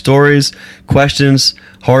funny stories, questions,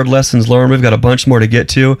 hard lessons learned. We've got a bunch more to get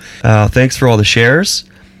to. Thanks for all the shares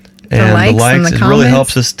and the likes. And the it really comments.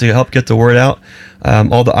 helps us to help get the word out.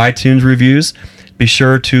 All the iTunes reviews. Be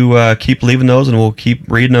sure to keep leaving those, and we'll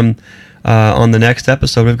keep reading them on the next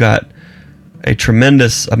episode. We've got a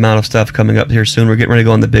tremendous amount of stuff coming up here soon. We're getting ready to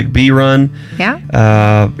go on the big bee run.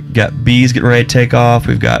 Yeah. Got bees getting ready to take off.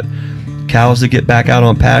 We've got cows to get back out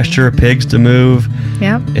on pasture, pigs to move,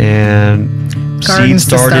 Yep. and Gardens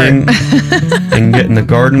seed to start. starting and getting the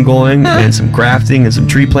garden going, and some grafting and some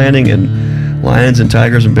tree planting, and lions and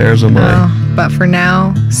tigers and bears on my. Oh, but for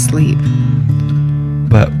now, sleep.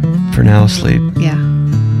 But for now, sleep. Yeah.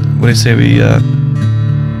 What do you say we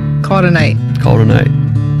Call it a night. call it a night?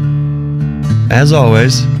 As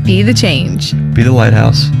always, Be the change be the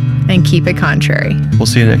lighthouse. and keep it contrary. We'll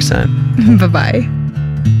see you next time. Bye-bye.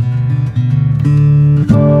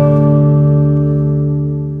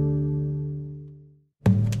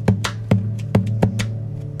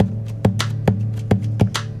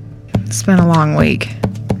 It's been a long week.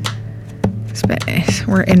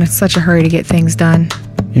 We're in such a hurry to get things done.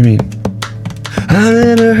 You mean? I'm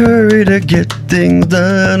in a hurry to get things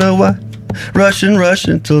done. Oh, why?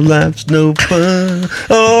 Rushing till life's no fun.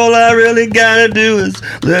 All I really gotta do is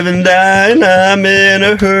live and die, and I'm in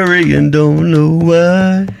a hurry and don't know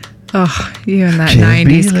why. Oh, you and that Can't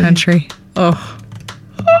be 90s late. country. Oh,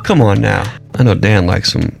 Come on now. I know Dan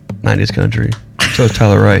likes some 90s country. So does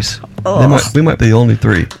Tyler Rice. We might be the only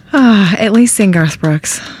three. at least sing Garth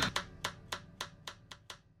Brooks.